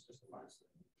 just the last.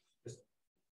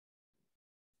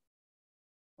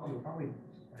 Probably.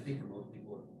 I think for most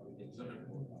people, probably get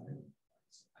about it.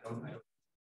 I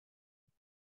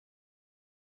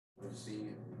don't see.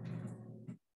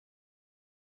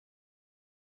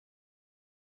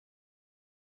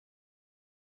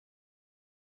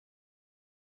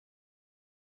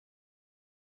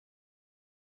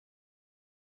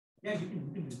 Yeah, you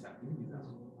can use that. You can use that.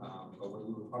 But what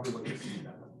you would probably want to see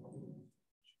that.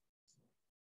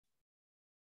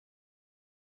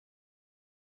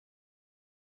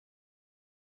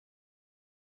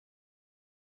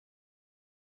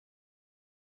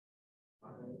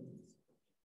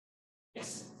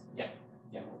 Yes. Yeah.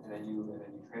 And then you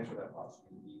transfer that file. So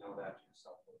you can email that to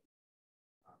yourself.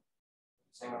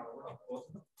 Same on the world.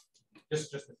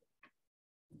 Just.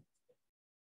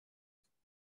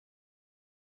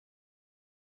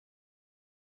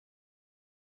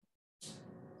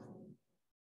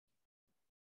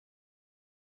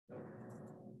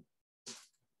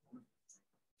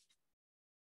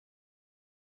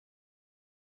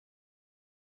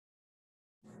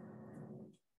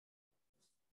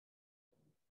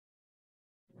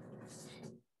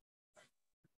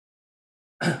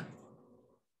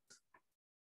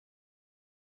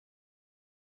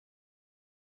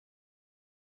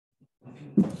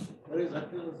 What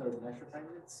exactly was the mesh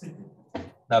refinements?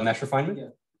 The mesh refinement? Yeah.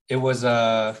 It was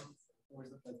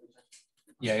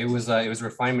it was a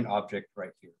refinement object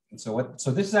right here. And so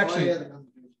this is actually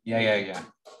Yeah.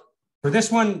 For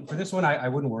this one, I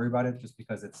wouldn't worry about it just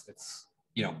because it's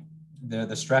you know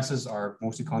the stresses are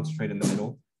mostly concentrated in the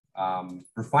middle.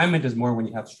 Refinement is more when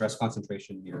you have stress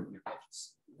concentration near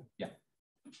edges. Yeah.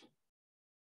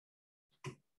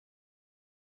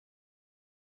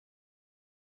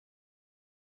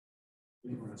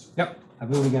 Yep. Have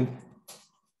a good weekend.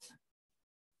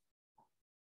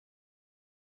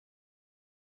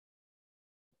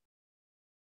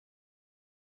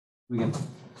 Weekend.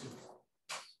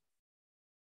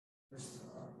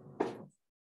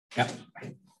 Yeah.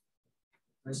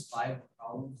 First 5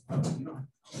 problems.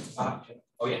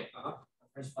 Oh yeah.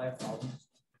 First 5 problems.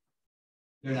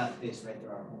 They're not this, right?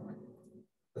 There are homework.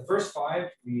 The first 5,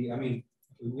 we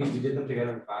did them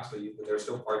together in class, but there are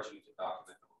still parts you need to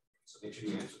document. So make sure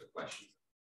you answer the questions.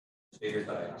 Figures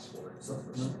that I asked for. So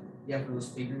yeah, for those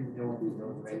figures, there won't be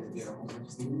those, right? There are homework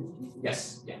figures.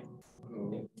 Yes. Yeah.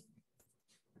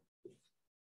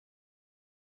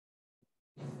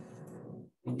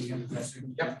 Thank you, Professor.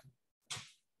 Yep.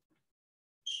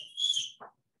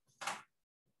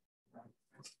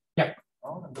 Yep.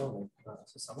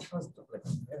 So some of us like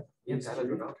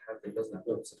do not have Windows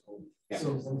laptops at home. Yeah. So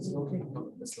it's okay.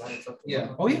 The slides up.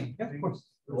 Yeah. Oh yeah. Yeah. Of course.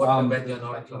 What when you're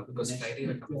not in class, because Friday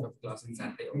we're coming from class and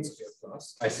Saturday also we have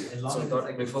class. I see. So I thought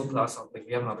like before class, like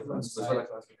we have another class. Before the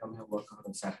class, we come here work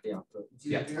on Saturday after.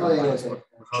 Yeah.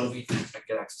 How do we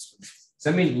get access to this?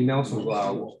 Send me an email, so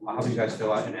I'll have you guys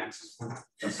fill out an access form.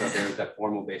 So there's that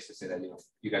formal base to say that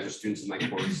you guys are students in my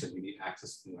course and you need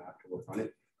access and you have to work on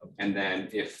it. And then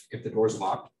if the door's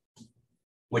locked,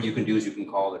 what you can do is you can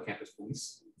call the campus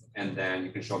police and then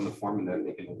you can show them the form and then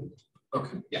they can open it.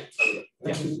 Okay. Yeah.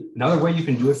 Yeah. Another way you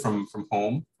can do it from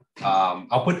home.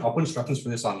 I'll put instructions for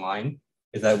this online.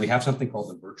 Is that we have something called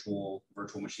the virtual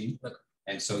machine. Okay.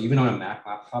 And so even on a Mac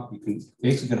laptop, you can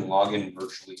basically log in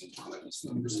virtually into one of these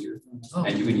numbers here,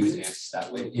 and you can use ANSYS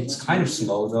that way. It's kind of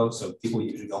slow though, so people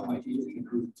usually don't like using it.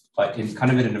 But it's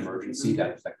kind of in an emergency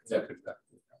that could.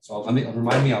 So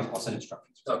remind me. I'll send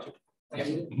instructions. Okay. Yeah.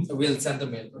 Mm-hmm. So we'll send the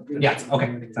mail. Yeah.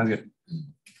 Okay. Sounds good.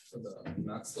 So the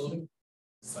max loading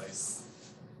size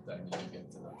that you need to get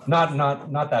to the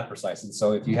not that precise. And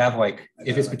so if you have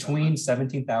if it's between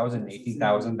 17,000 and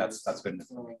 18,000, that's good enough.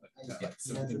 Yeah.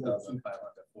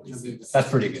 17,546. That's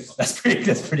pretty good. That's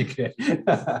pretty good.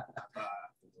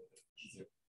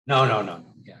 No.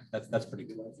 Yeah, that's pretty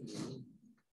good.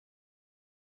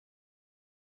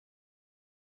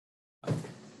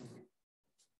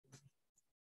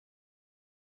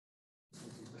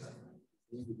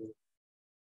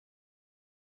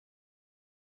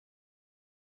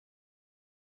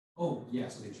 Oh, yeah,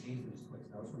 so they changed this place.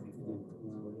 That was really cool.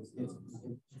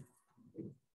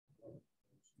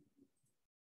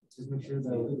 Just make sure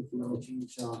that if you want to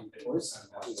change course,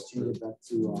 just change it back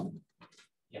to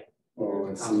yeah. Oh,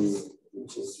 I see.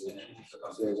 So as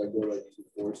I go like to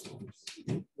course.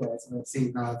 Yeah, it's not see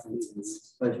now it's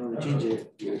but if you want to change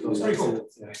it, It's pretty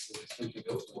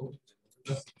cool.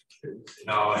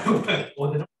 No.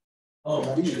 Oh,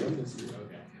 how do you run this?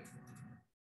 Okay.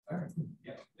 All right.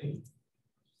 Yeah. Thank you.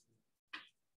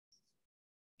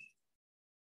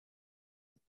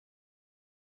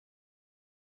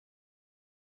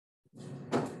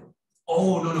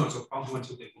 Oh no! So probably went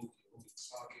to the movie.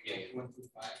 Yeah, 1 through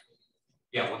 5.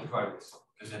 Yeah, 1 through 5 was,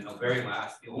 and then the very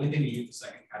last. The only thing you use the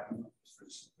second category is for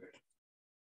the supervision.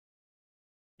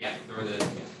 Yeah, or the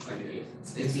like the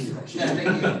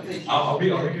 8. I'll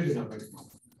redo the number.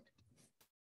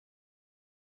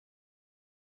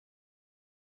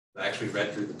 I actually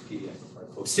read through the PDF before I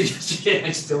posted it yesterday.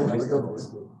 I still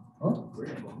Oh,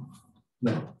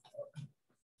 no.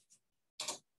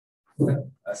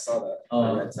 I saw that.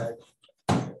 Red tag.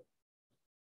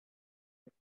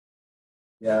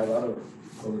 Yeah, a lot of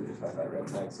colleges have that red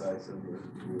tag, so I said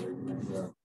we're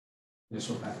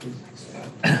initial package.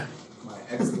 my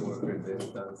ex coworker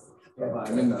does. Yeah,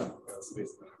 I'm in the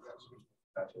space.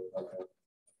 Okay.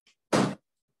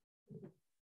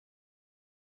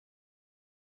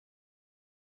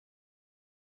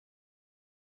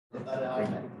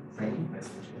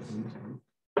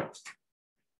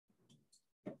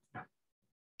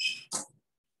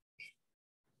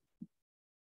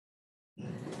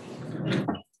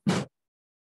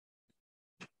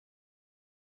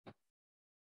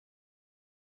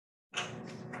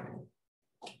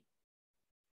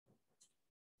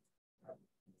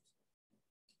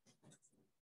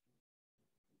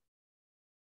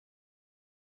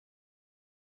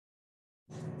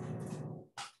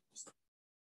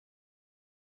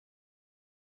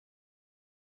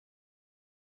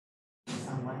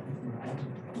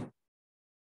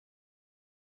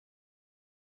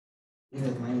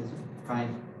 Mine is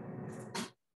fine.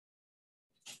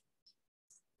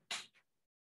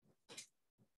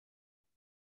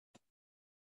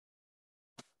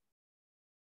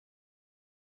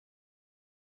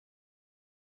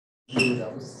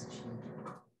 That was.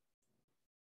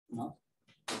 No.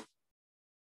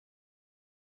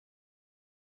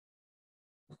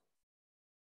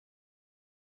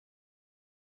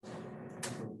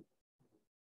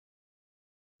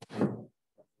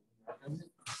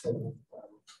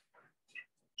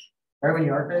 Right when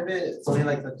you archive it, it's only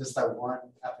like just that one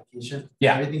application.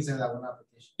 Yeah. Everything's in that one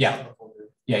application. Yeah.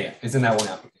 Yeah. It's in that one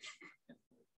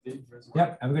application.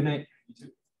 Yep. Have a good night. You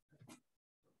too.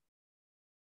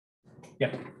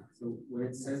 Yeah. So where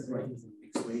it says like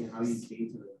explain how you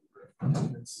came to the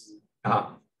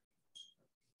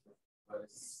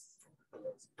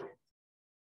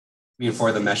You mean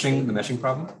for the meshing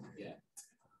problem? Yeah.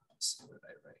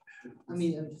 I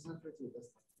mean, I'm just not sure to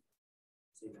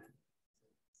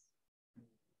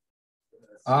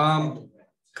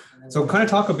So kind of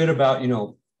talk a bit about,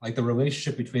 like the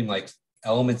relationship between like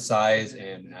element size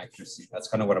and accuracy. That's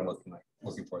kind of what I'm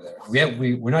looking for there.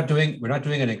 We're not doing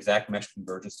an exact mesh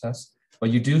convergence test,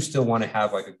 but you do still want to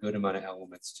have like a good amount of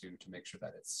elements to make sure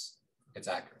that it's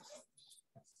accurate.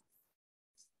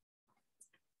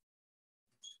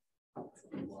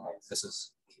 This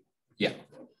is, yeah.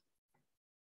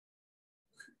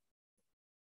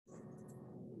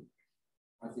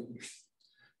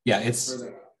 Yeah, it's.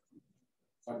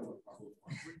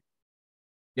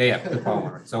 Yeah, the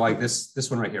polymer. So like this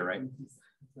one right here, right?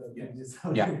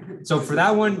 Yeah. So for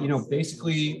that one,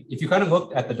 basically, if you kind of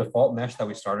looked at the default mesh that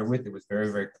we started with, it was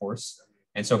very, very coarse.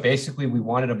 And so basically we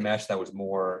wanted a mesh that was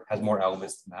has more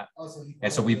elements than that.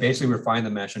 And so we basically refined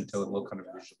the mesh until it looked kind of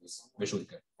visually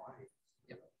good.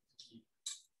 Yeah.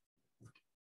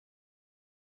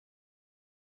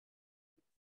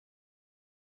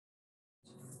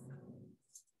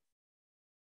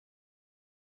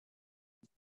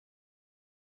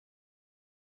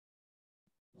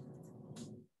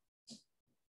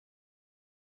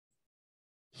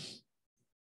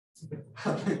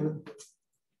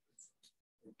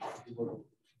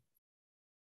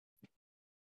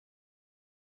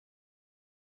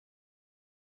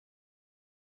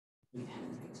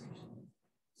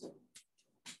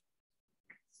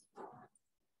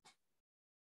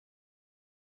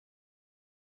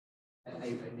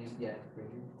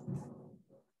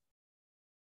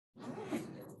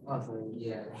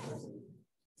 Yeah.